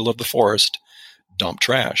 in the middle of the forest, dump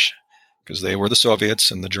trash, because they were the Soviets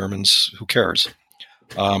and the Germans, who cares?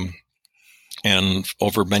 And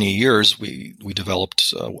over many years, we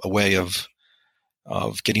developed a way of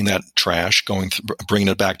getting that trash, bringing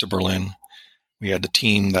it back to Berlin. We had a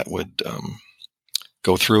team that would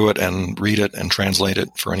go through it and read it and translate it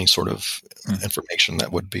for any sort of information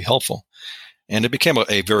that would be helpful. And it became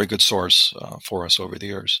a very good source for us over the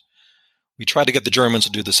years. We tried to get the Germans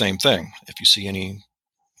to do the same thing. If you see any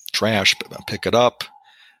trash, pick it up.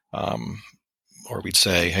 Or we'd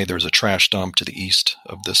say, hey, there's a trash dump to the east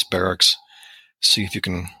of this barracks. See if you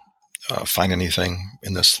can find anything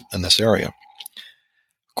in this area.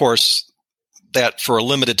 Of course, that for a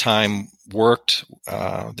limited time worked.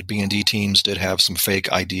 The B&D teams did have some fake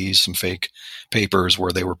IDs, some fake papers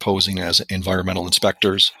where they were posing as environmental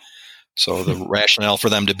inspectors. So the rationale for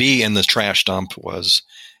them to be in this trash dump was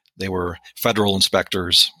they were federal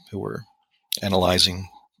inspectors who were analyzing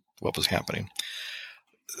what was happening.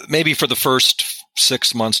 Maybe for the first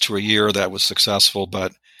 6 months to a year that was successful,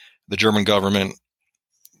 but the German government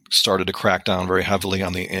started to crack down very heavily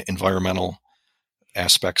on the environmental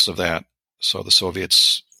aspects of that. So the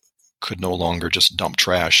Soviets could no longer just dump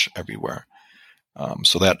trash everywhere.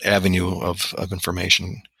 So that avenue of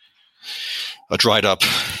information dried up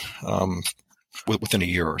within a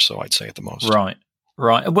year or so, I'd say at the most. Right.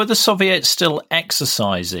 Were the Soviets still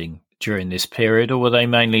exercising during this period, or were they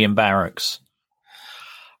mainly in barracks?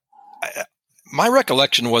 My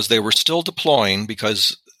recollection was they were still deploying,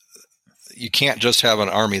 because you can't just have an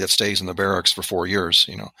army that stays in the barracks for 4 years,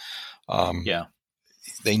 Yeah.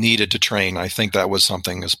 They needed to train. I think that was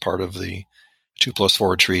something as part of the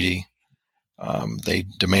 2+4 treaty. They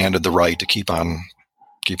demanded the right to keep on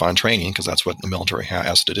training, because that's what the military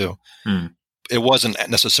has to do. It wasn't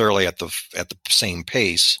necessarily at the same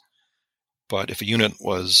pace, but if a unit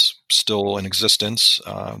was still in existence,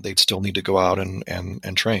 they'd still need to go out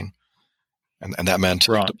and train, and that meant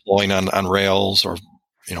deploying on rails or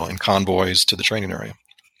in convoys to the training area.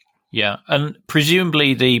 Yeah, and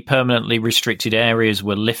presumably the permanently restricted areas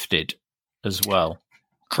were lifted as well.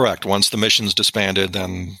 Correct. Once the missions disbanded,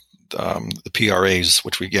 then the PRAs,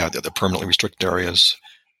 the permanently restricted areas,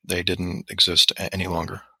 they didn't exist any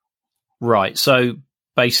longer. Right. So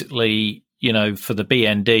basically, for the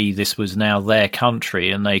BND, this was now their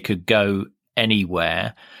country and they could go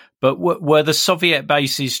anywhere. But were the Soviet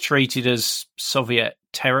bases treated as Soviet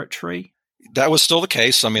territory? That was still the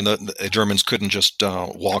case. I mean, the Germans couldn't just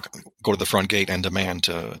go to the front gate and demand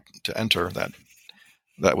to enter.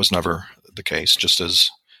 That was never the case. Just as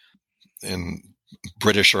in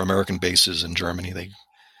British or American bases in Germany,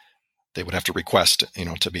 they would have to request,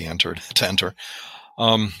 to enter.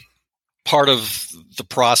 Part of the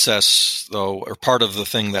process, though, or part of the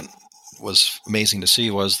thing that was amazing to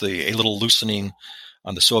see was a little loosening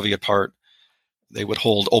on the Soviet part. They would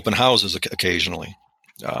hold open houses occasionally.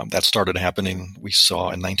 That started happening, we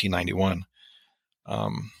saw, in 1991.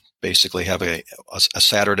 Basically have a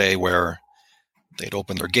Saturday where they'd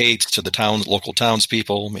open their gates to the local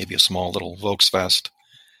townspeople, maybe a small little Volksfest,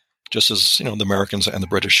 just as the Americans and the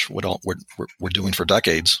British were doing for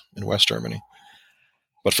decades in West Germany.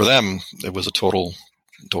 But for them, it was a total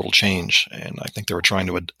change, and I think they were trying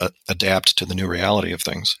to adapt to the new reality of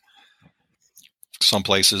things. Some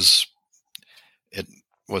places it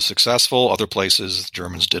was successful. Other places, the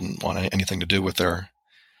Germans didn't want anything to do with their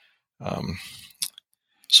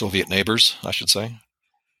Soviet neighbors, I should say.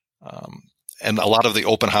 And a lot of the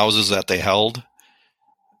open houses that they held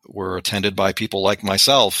were attended by people like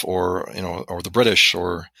myself, or the British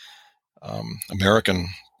or American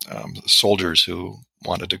soldiers who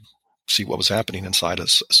wanted to see what was happening inside a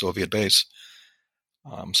Soviet base.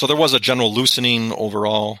 So there was a general loosening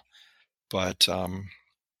overall, but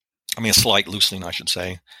a slight loosening, I should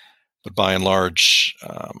say. But by and large,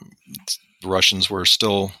 the Russians were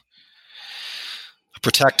still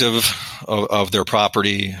protective of their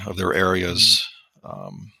property, of their areas.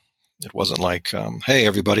 It wasn't like, hey,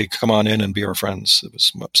 everybody, come on in and be our friends. It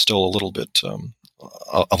was still a little bit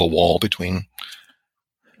of a wall between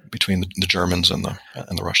the Germans and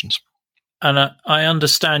the Russians. And I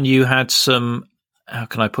understand you had some, how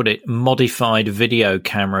can I put it, modified video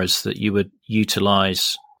cameras that you would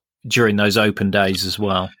utilize during those open days as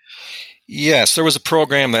well. Yes, there was a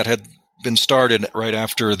program that had been started right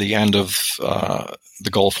after the end of the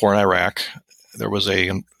Gulf War in Iraq. There was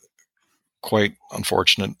a quite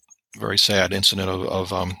unfortunate, very sad incident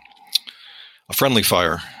of a friendly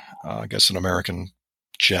fire. I guess an American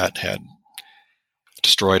jet had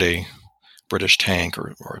destroyed a British tank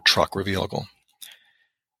or a truck or vehicle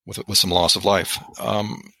with some loss of life.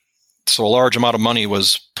 So a large amount of money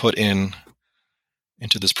was put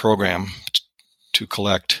into this program to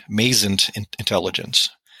collect MASINT intelligence,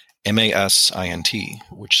 MASINT,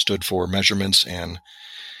 which stood for Measurements and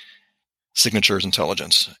Signatures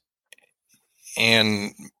Intelligence.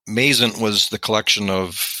 And MASINT was the collection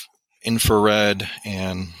of infrared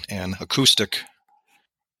and acoustic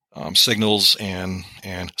signals and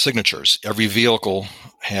signatures. Every vehicle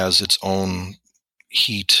has its own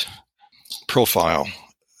heat profile.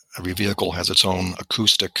 Every vehicle has its own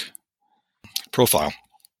acoustic profile.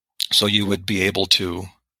 So you would be able to,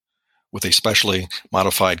 with a specially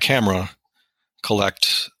modified camera,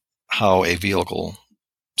 collect how a vehicle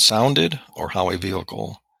sounded or how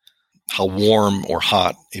warm or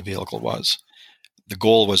hot a vehicle was. The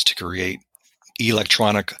goal was to create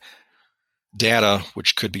electronic data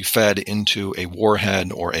which could be fed into a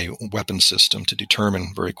warhead or a weapon system to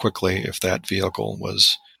determine very quickly if that vehicle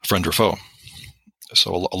was friend or foe.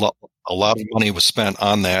 So a lot of money was spent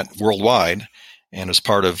on that worldwide, and as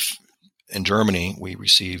part of, in Germany, we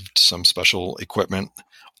received some special equipment,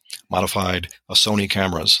 modified Sony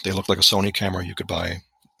cameras. They look like a Sony camera you could buy,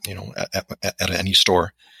 at any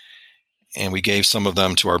store. And we gave some of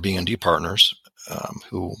them to our B&D partners,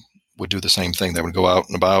 who would do the same thing. They would go out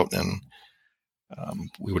and about, and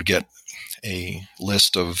we would get a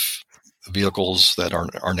list of vehicles that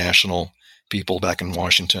our national people back in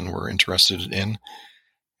Washington were interested in.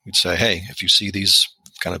 We'd say, hey, if you see these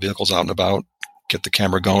kind of vehicles out and about, get the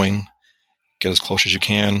camera going, get as close as you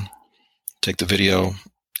can, take the video,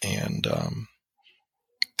 and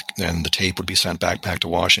then the tape would be sent back to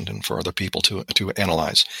Washington for other people to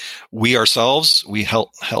analyze. We ourselves, we held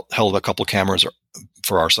a couple cameras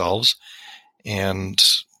for ourselves, and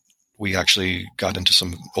we actually got into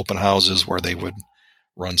some open houses where they would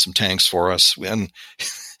run some tanks for us. And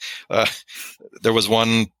there was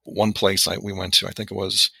one place we went to, I think it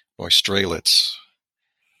was Neustrelitz,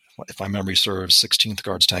 if my memory serves, 16th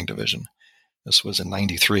Guards Tank Division. This was in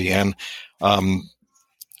 93. And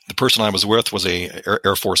the person I was with was a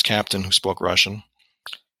Air Force captain who spoke Russian.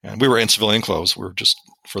 And we were in civilian clothes. We were just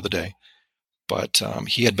for the day. But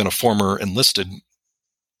he had been a former enlisted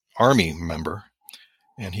Army member,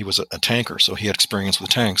 and he was a tanker, so he had experience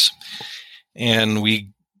with tanks. And we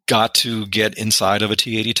got to get inside of a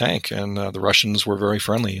T-80 tank, and the Russians were very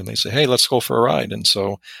friendly, and they said, hey, let's go for a ride. And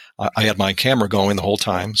so I had my camera going the whole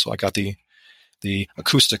time, so I got the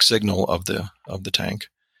acoustic signal of the tank,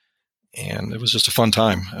 and it was just a fun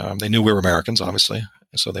time. They knew we were Americans, obviously,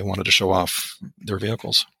 so they wanted to show off their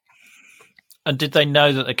vehicles. And did they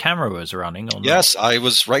know that the camera was running? Or yes, I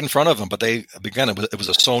was right in front of them, but it was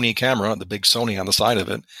a Sony camera, the big Sony on the side of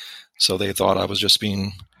it, so they thought I was just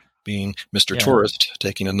being Mr. Tourist,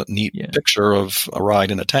 taking a neat picture of a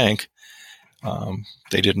ride in a tank.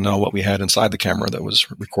 They didn't know what we had inside the camera that was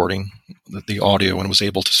recording the audio and was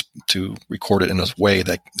able to record it in a way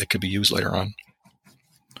that could be used later on.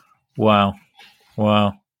 Wow.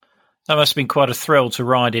 That must have been quite a thrill to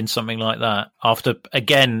ride in something like that after,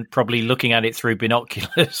 again, probably looking at it through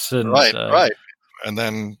binoculars. And, right. And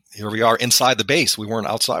then here we are inside the base. We weren't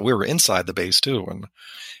outside. We were inside the base too. And,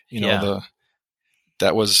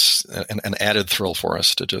 that was an added thrill for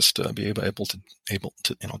us to just be able to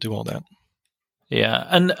do all that. Yeah.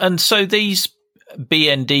 And so these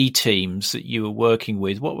BND teams that you were working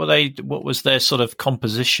with, what was their sort of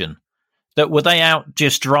composition? Were they out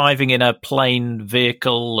just driving in a plain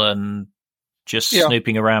vehicle and just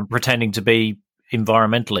snooping around, pretending to be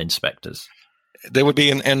environmental inspectors? They would be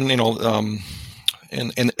in their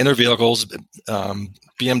vehicles,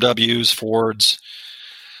 BMWs, Fords,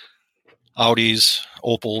 Audis,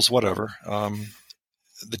 Opels, whatever.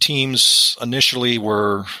 The teams initially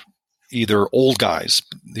were either old guys.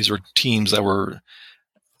 These were teams that were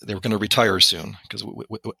going to retire soon, because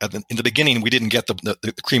in the beginning we didn't get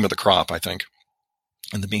the cream of the crop, I think,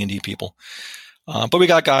 and the B&D people. But we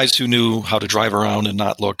got guys who knew how to drive around and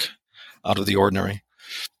not look out of the ordinary.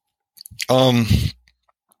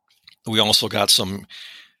 We also got some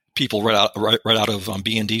people right out of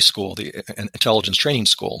B&D school, the intelligence training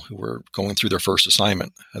school, who were going through their first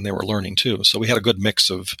assignment, and they were learning too. So we had a good mix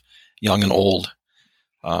of young and old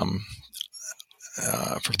for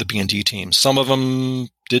the B&D team. Some of them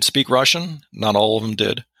did speak Russian. Not all of them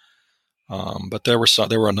did, but there were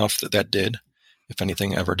enough that did, if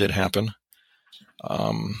anything ever did happen.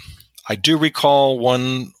 I do recall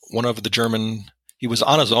one of the German. He was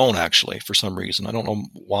on his own, actually, for some reason. I don't know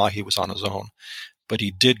why he was on his own, but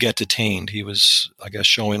he did get detained. He was, I guess,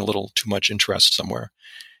 showing a little too much interest somewhere,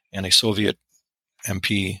 and a Soviet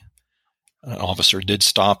MP officer did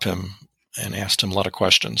stop him and asked him a lot of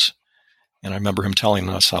questions. And I remember him telling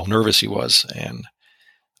us how nervous he was, and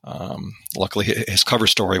luckily his cover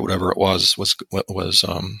story, whatever it was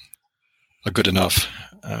good enough,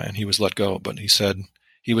 and he was let go. But he said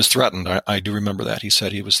he was threatened. I do remember that. He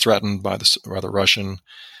said he was threatened by the Russian.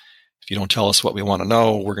 If you don't tell us what we want to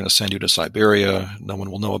know, we're going to send you to Siberia. No one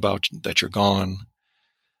will know about that you're gone.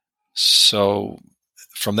 So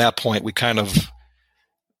from that point, we kind of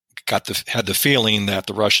had the feeling that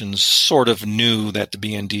the Russians sort of knew that the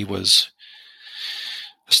BND was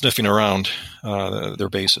sniffing around their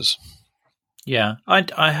bases. Yeah,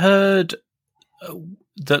 I heard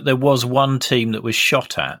that there was one team that was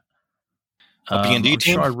shot at. A BND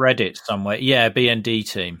team? Sure I read it somewhere. Yeah, BND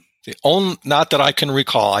team. Not that I can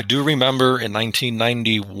recall. I do remember in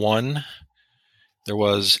 1991 there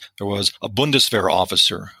was a Bundeswehr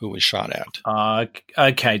officer who was shot at.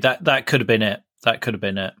 Okay, that could have been it.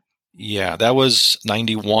 Yeah, that was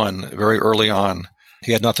 91, very early on.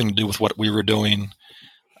 He had nothing to do with what we were doing.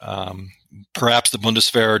 Perhaps the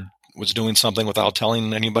Bundeswehr was doing something without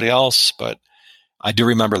telling anybody else, but I do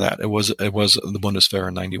remember that. It was the Bundeswehr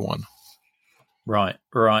in 91. Right.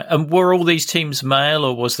 And were all these teams male,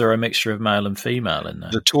 or was there a mixture of male and female in there?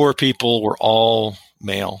 The tour people were all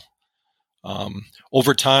male.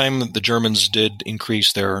 Over time, the Germans did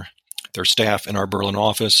increase their staff in our Berlin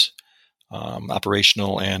office,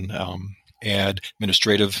 operational and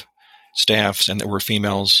administrative staffs, and there were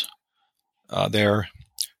females there.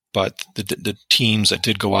 But the teams that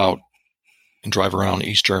did go out and drive around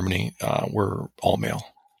East Germany were all male.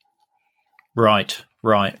 Right.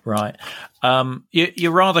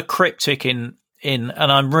 You're rather cryptic in, and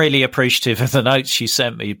I'm really appreciative of the notes you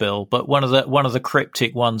sent me, Bill. But one of the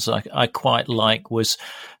cryptic ones I quite like was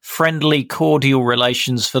friendly, cordial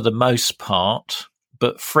relations for the most part,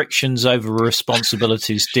 but frictions over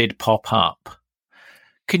responsibilities did pop up.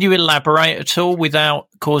 Can you elaborate at all without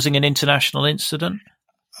causing an international incident?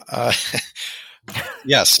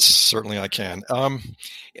 Yes, certainly I can.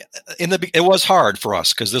 It was hard for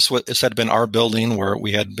us because this had been our building where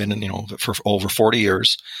we had been, for over 40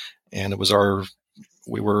 years, and it was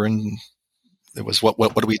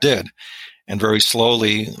what we did, and very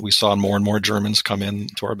slowly we saw more and more Germans come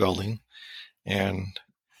into our building, and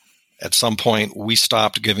at some point we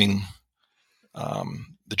stopped giving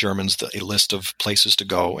the Germans a list of places to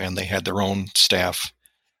go, and they had their own staff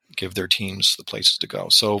give their teams the places to go.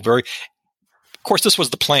 So of course, this was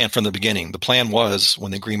the plan from the beginning. The plan was,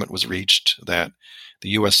 when the agreement was reached, that the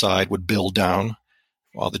U.S. side would build down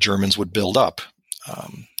while the Germans would build up.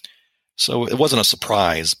 So it wasn't a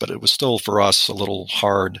surprise, but it was still for us a little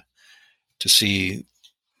hard to see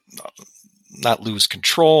not lose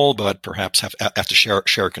control, but perhaps have to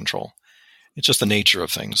share control. It's just the nature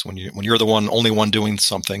of things. When you're the only one doing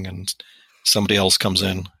something, and somebody else comes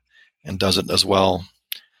in and does it as well,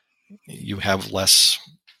 you have less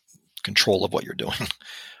control of what you're doing.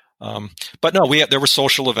 But no, there were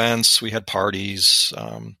social events. We had parties,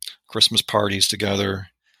 Christmas parties together.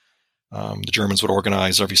 The Germans would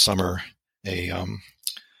organize every summer a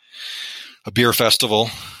beer festival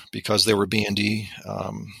because they were B&D.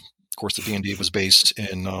 Of course, the B&D was based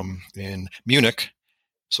in Munich,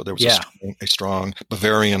 so there was a strong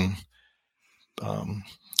Bavarian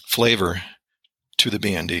flavor to the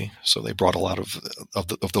B&D. So they brought a lot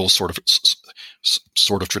of those sort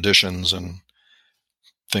of traditions and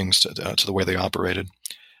things to the way they operated.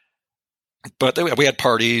 But we had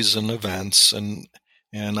parties and events and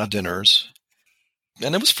dinners,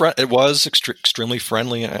 and it was extremely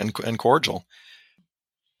friendly and cordial.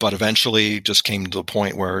 But eventually, just came to the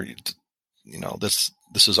point where,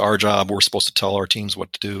 this is our job. We're supposed to tell our teams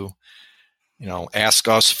what to do. Ask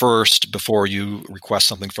us first before you request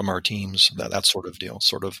something from our teams. That sort of deal,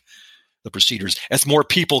 sort of the procedures. As more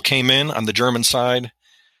people came in on the German side,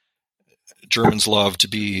 Germans love to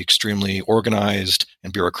be extremely organized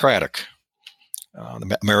and bureaucratic.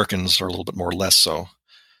 The Americans are a little bit more less so.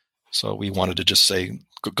 So we wanted to just say,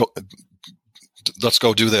 go, let's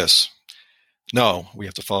go do this. No, we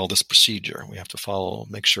have to follow this procedure. We have to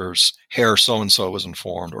make sure Herr so-and-so is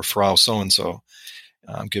informed, or Frau so-and-so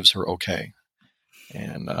gives her okay.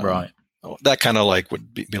 And right. That kind of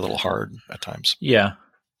would be a little hard at times. Yeah.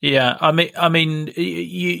 Yeah. I mean,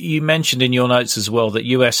 you mentioned in your notes as well that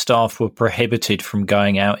US staff were prohibited from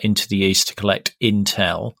going out into the East to collect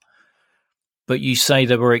intel, but you say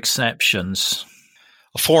there were exceptions.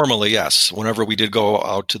 Formally, yes. Whenever we did go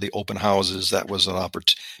out to the open houses, that was an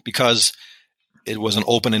opportunity, because it was an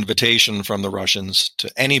open invitation from the Russians to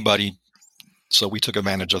anybody. So we took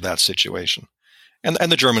advantage of that situation. And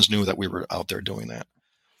the Germans knew that we were out there doing that.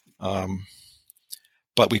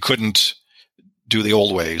 But we couldn't do the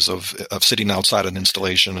old ways of sitting outside an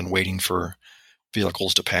installation and waiting for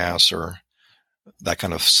vehicles to pass, or that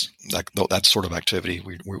kind of that sort of activity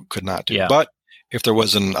we could not do. Yeah. But if there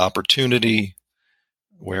was an opportunity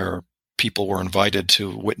where people were invited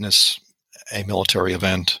to witness a military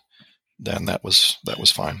event, then that was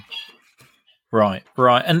fine. Right.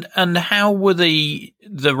 And how were the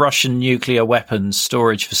Russian nuclear weapons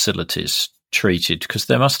storage facilities treated? Because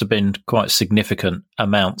there must have been quite significant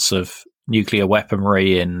amounts of nuclear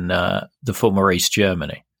weaponry in the former East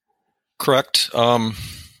Germany. Correct. Of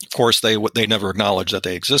course, they never acknowledged that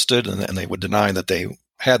they existed, and they would deny that they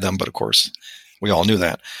had them. But of course, we all knew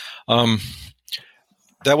that.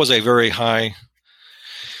 That was a very high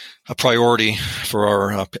priority for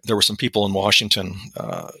our. There were some people in Washington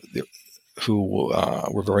who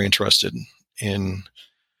were very interested in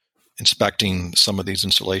inspecting some of these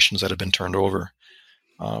installations that had been turned over.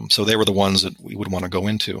 So they were the ones that we would want to go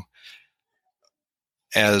into.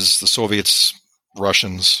 As the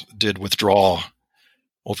Russians did withdraw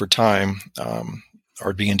over time,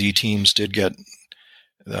 our B&D teams did get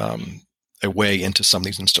a way into some of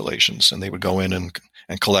these installations, and they would go in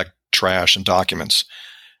and collect trash and documents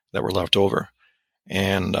that were left over.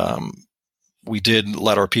 And we did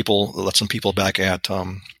let some people back at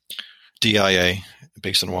DIA,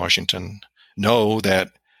 based in Washington, know that,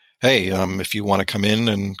 hey, if you want to come in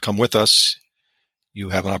and come with us, you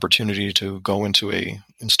have an opportunity to go into a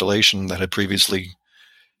installation that had previously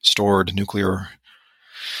stored nuclear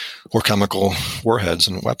or chemical warheads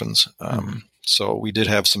and weapons. So we did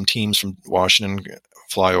have some teams from Washington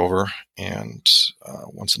fly over, and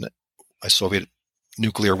once a Soviet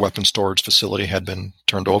nuclear weapon storage facility had been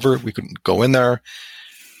turned over, we could go in there.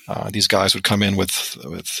 These guys would come in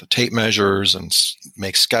with tape measures and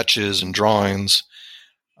make sketches and drawings,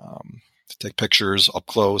 take pictures up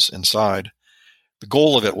close inside. The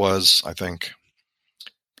goal of it was, I think,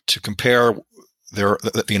 to compare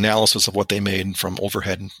the analysis of what they made from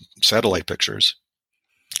overhead satellite pictures,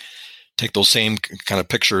 take those same kind of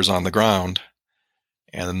pictures on the ground,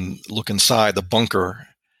 and look inside the bunker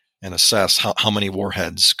and assess how many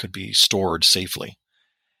warheads could be stored safely.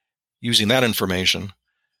 Using that information,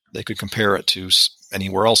 they could compare it to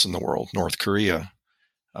anywhere else in the world, North Korea,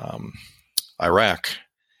 Iraq,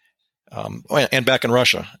 and back in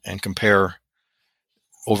Russia, and compare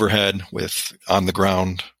overhead with on the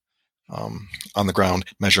ground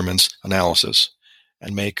measurements analysis,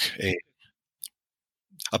 and make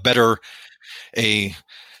a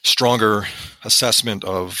stronger assessment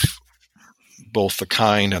of both the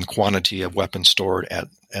kind and quantity of weapons stored at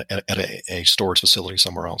a storage facility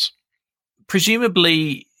somewhere else.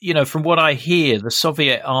 Presumably, from what I hear, the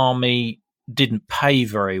Soviet army didn't pay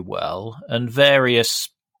very well, and various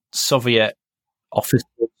Soviet officers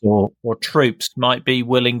or troops might be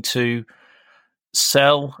willing to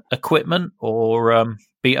sell equipment or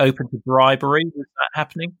be open to bribery? Was that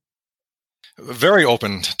happening? Very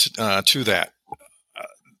open to that.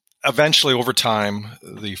 Eventually, over time,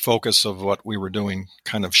 the focus of what we were doing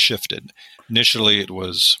kind of shifted. Initially, it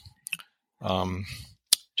was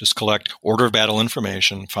just collect order of battle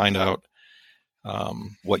information, find out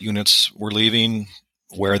what units were leaving,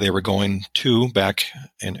 where they were going to back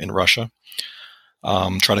in Russia.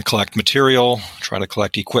 Try to collect material, try to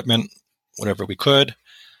collect equipment, whatever we could.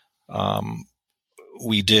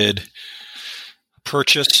 We did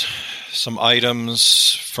purchase some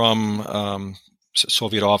items from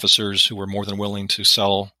Soviet officers who were more than willing to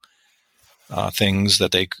sell things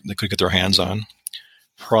that they could get their hands on.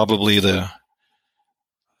 Probably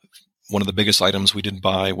one of the biggest items we did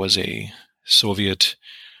buy was a Soviet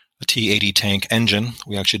T-80 tank engine.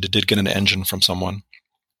 We actually did get an engine from someone.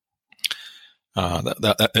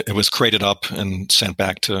 It was crated up and sent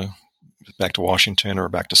back to Washington or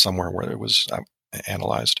back to somewhere where it was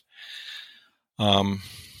analyzed.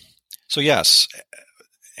 So yes,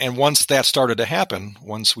 and once that started to happen,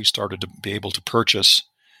 once we started to be able to purchase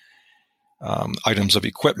items of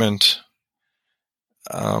equipment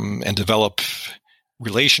and develop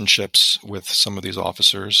relationships with some of these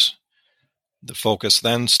officers, the focus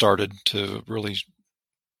then started to really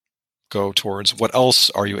go towards what else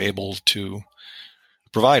are you able to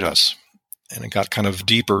provide us, and it got kind of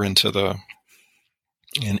deeper into the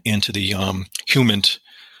human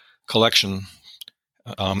collection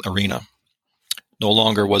arena. No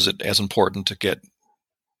longer was it as important to get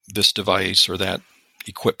this device or that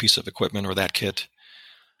piece of equipment or that kit,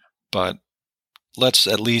 but let's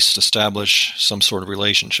at least establish some sort of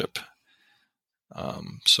relationship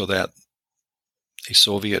so that a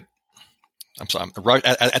Soviet, I'm sorry, right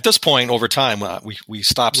at this point over time we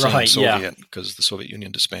stopped saying Soviet because the Soviet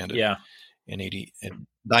Union disbanded in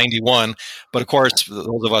 91. But of course,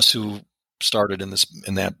 those of us who started in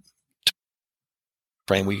that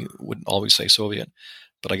frame, we would always say Soviet.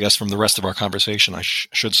 But I guess from the rest of our conversation, I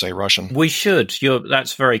should say Russian. We should.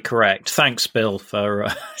 That's very correct. Thanks, Bill, for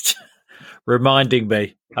reminding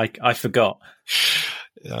me. I forgot.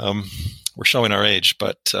 We're showing our age,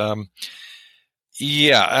 but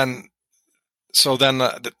yeah. And so then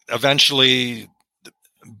eventually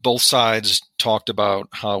both sides talked about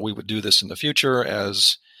how we would do this in the future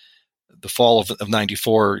as the fall of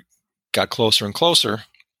 94 got closer and closer.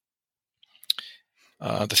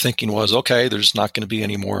 The thinking was, okay, there's not going to be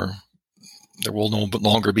any more, there will no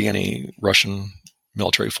longer be any Russian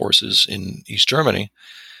military forces in East Germany.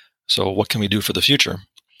 So what can we do for the future?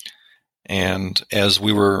 And as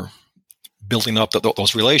we were building up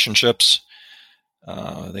those relationships,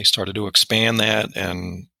 they started to expand that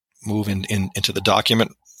and move into the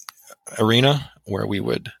document arena where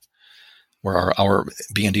our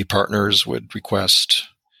B&D partners would request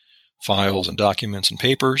files and documents and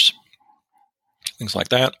papers, things like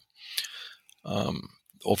that.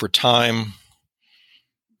 Over time,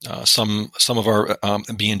 some of our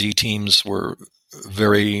B&D teams were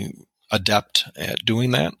very adept at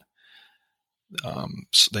doing that.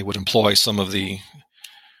 So they would employ some of the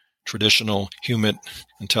traditional human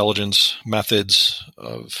intelligence methods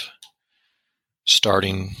of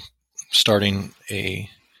starting a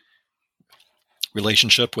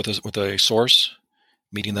relationship with a source,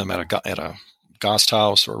 meeting them at a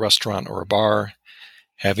Gasthaus or a restaurant or a bar,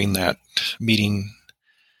 having that meeting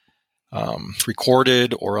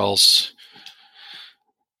recorded or else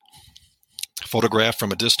photographed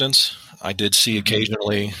from a distance. I did see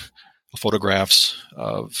occasionally photographs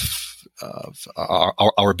of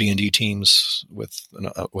our B&D teams with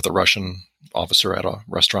a Russian officer at a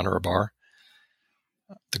restaurant or a bar.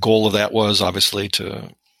 The goal of that was obviously to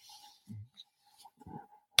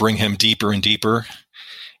bring him deeper and deeper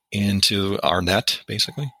into our net,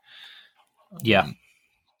 basically. Yeah.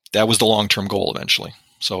 That was the long-term goal eventually.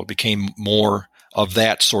 So it became more of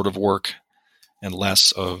that sort of work and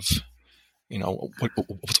less of,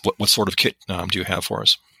 what sort of kit do you have for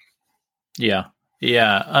us? Yeah.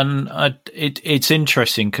 Yeah. And it's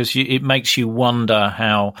interesting because it makes you wonder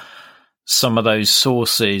how some of those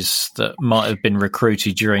sources that might have been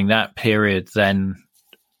recruited during that period then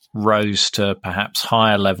rose to perhaps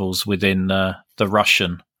higher levels within the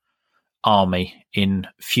Russian army in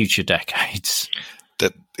future decades.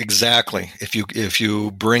 That exactly. If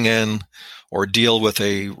you bring in or deal with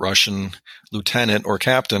a Russian lieutenant or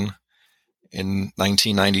captain in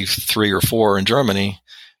 1993 or 4 in Germany,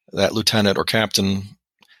 that lieutenant or captain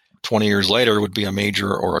 20 years later would be a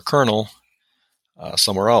major or a colonel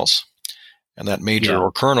somewhere else. And that major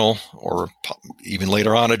or colonel, or even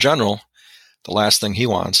later on a general, the last thing he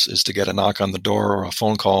wants is to get a knock on the door or a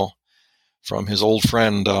phone call from his old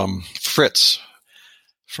friend Fritz,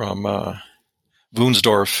 from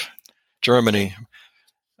Wunsdorf, Germany,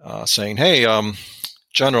 saying, "Hey,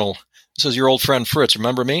 General, this is your old friend Fritz.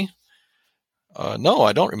 Remember me?" No,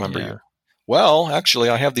 I don't remember you. Well, actually,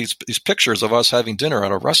 I have these pictures of us having dinner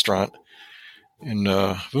at a restaurant in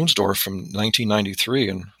Wunsdorf from 1993.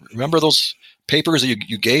 And remember those papers that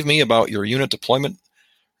you gave me about your unit deployment?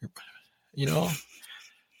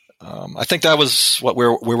 I think that was what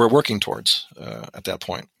we were working towards at that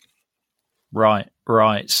point. Right.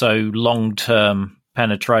 So long-term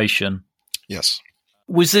penetration. Yes.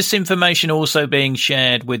 Was this information also being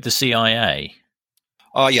shared with the CIA?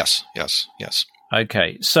 Yes.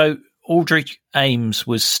 Okay. So Aldrich Ames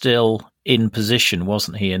was still in position,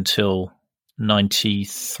 wasn't he, until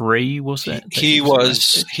 93, was it?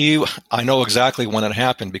 I know exactly when it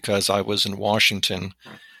happened because I was in Washington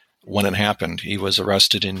when it happened. He was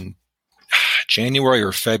arrested in January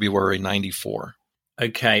or February 94.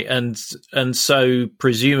 Okay, and so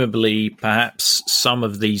presumably perhaps some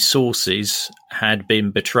of these sources had been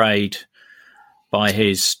betrayed by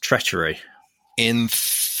his treachery. In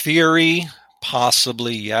theory,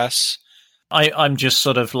 possibly, yes. I'm just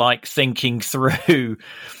sort of like thinking through,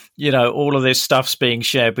 all of this stuff's being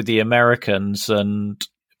shared with the Americans, and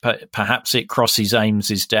perhaps it crosses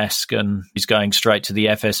Ames's desk and he's going straight to the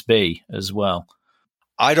FSB as well.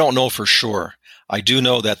 I don't know for sure. I do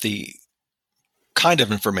know that the kind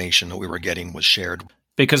of information that we were getting was shared.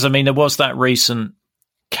 Because, there was that recent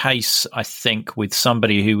case, I think, with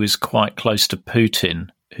somebody who was quite close to Putin,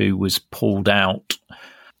 who was pulled out,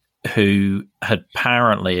 who had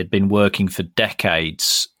been working for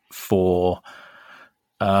decades for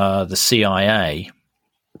the CIA,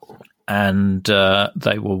 and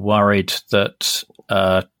they were worried that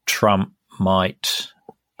Trump might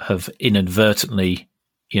have inadvertently,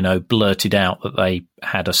 blurted out that they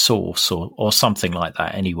had a source or something like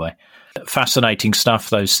that. Anyway, fascinating stuff.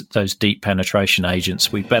 Those deep penetration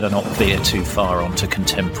agents. We better not veer too far onto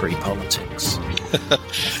contemporary politics. I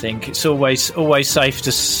think it's always safe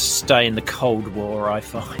to stay in the Cold War, I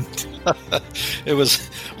find. It was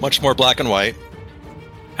much more black and white.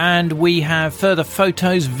 And we have further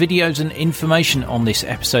photos, videos, and information on this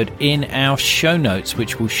episode in our show notes,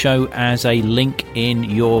 which will show as a link in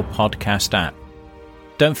your podcast app.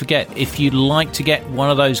 Don't forget, if you'd like to get one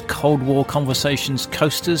of those Cold War Conversations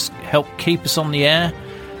coasters, help keep us on the air,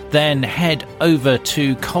 then head over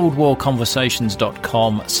to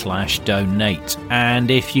coldwarconversations.com/donate.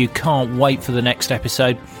 And if you can't wait for the next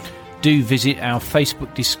episode, do visit our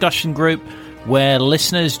Facebook discussion group where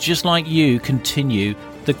listeners just like you continue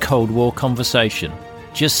the Cold War conversation.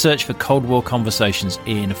 Just search for Cold War Conversations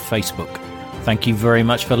in Facebook. Thank you very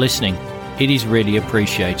much for listening. It is really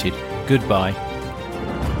appreciated. Goodbye.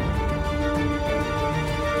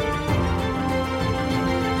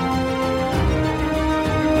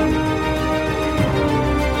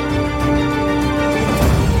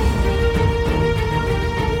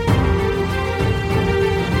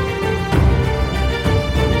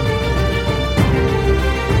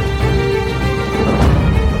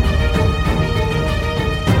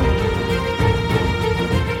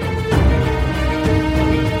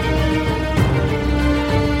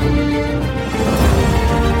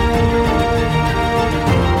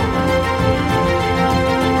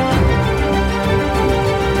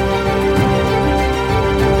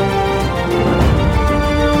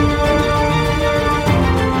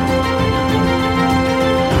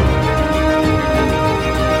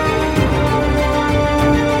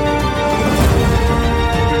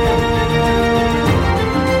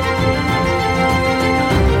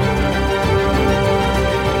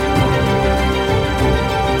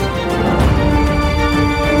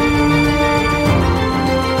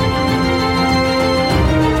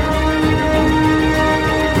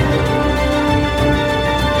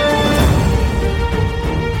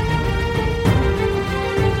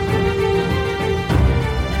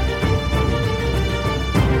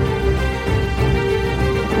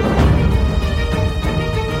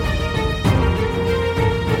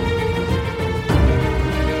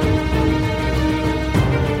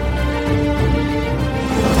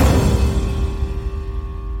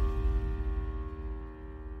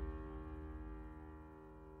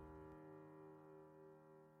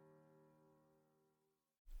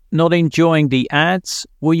 Not enjoying the ads?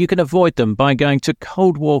 Well, you can avoid them by going to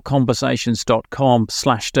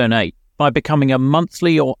coldwarconversations.com/donate. By becoming a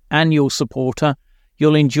monthly or annual supporter,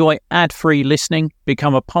 you'll enjoy ad-free listening,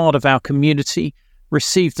 become a part of our community,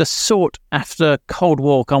 receive the sought-after Cold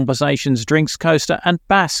War Conversations drinks coaster, and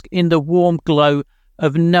bask in the warm glow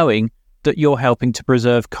of knowing that you're helping to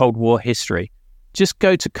preserve Cold War history. Just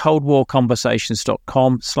go to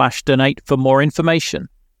coldwarconversations.com/donate for more information.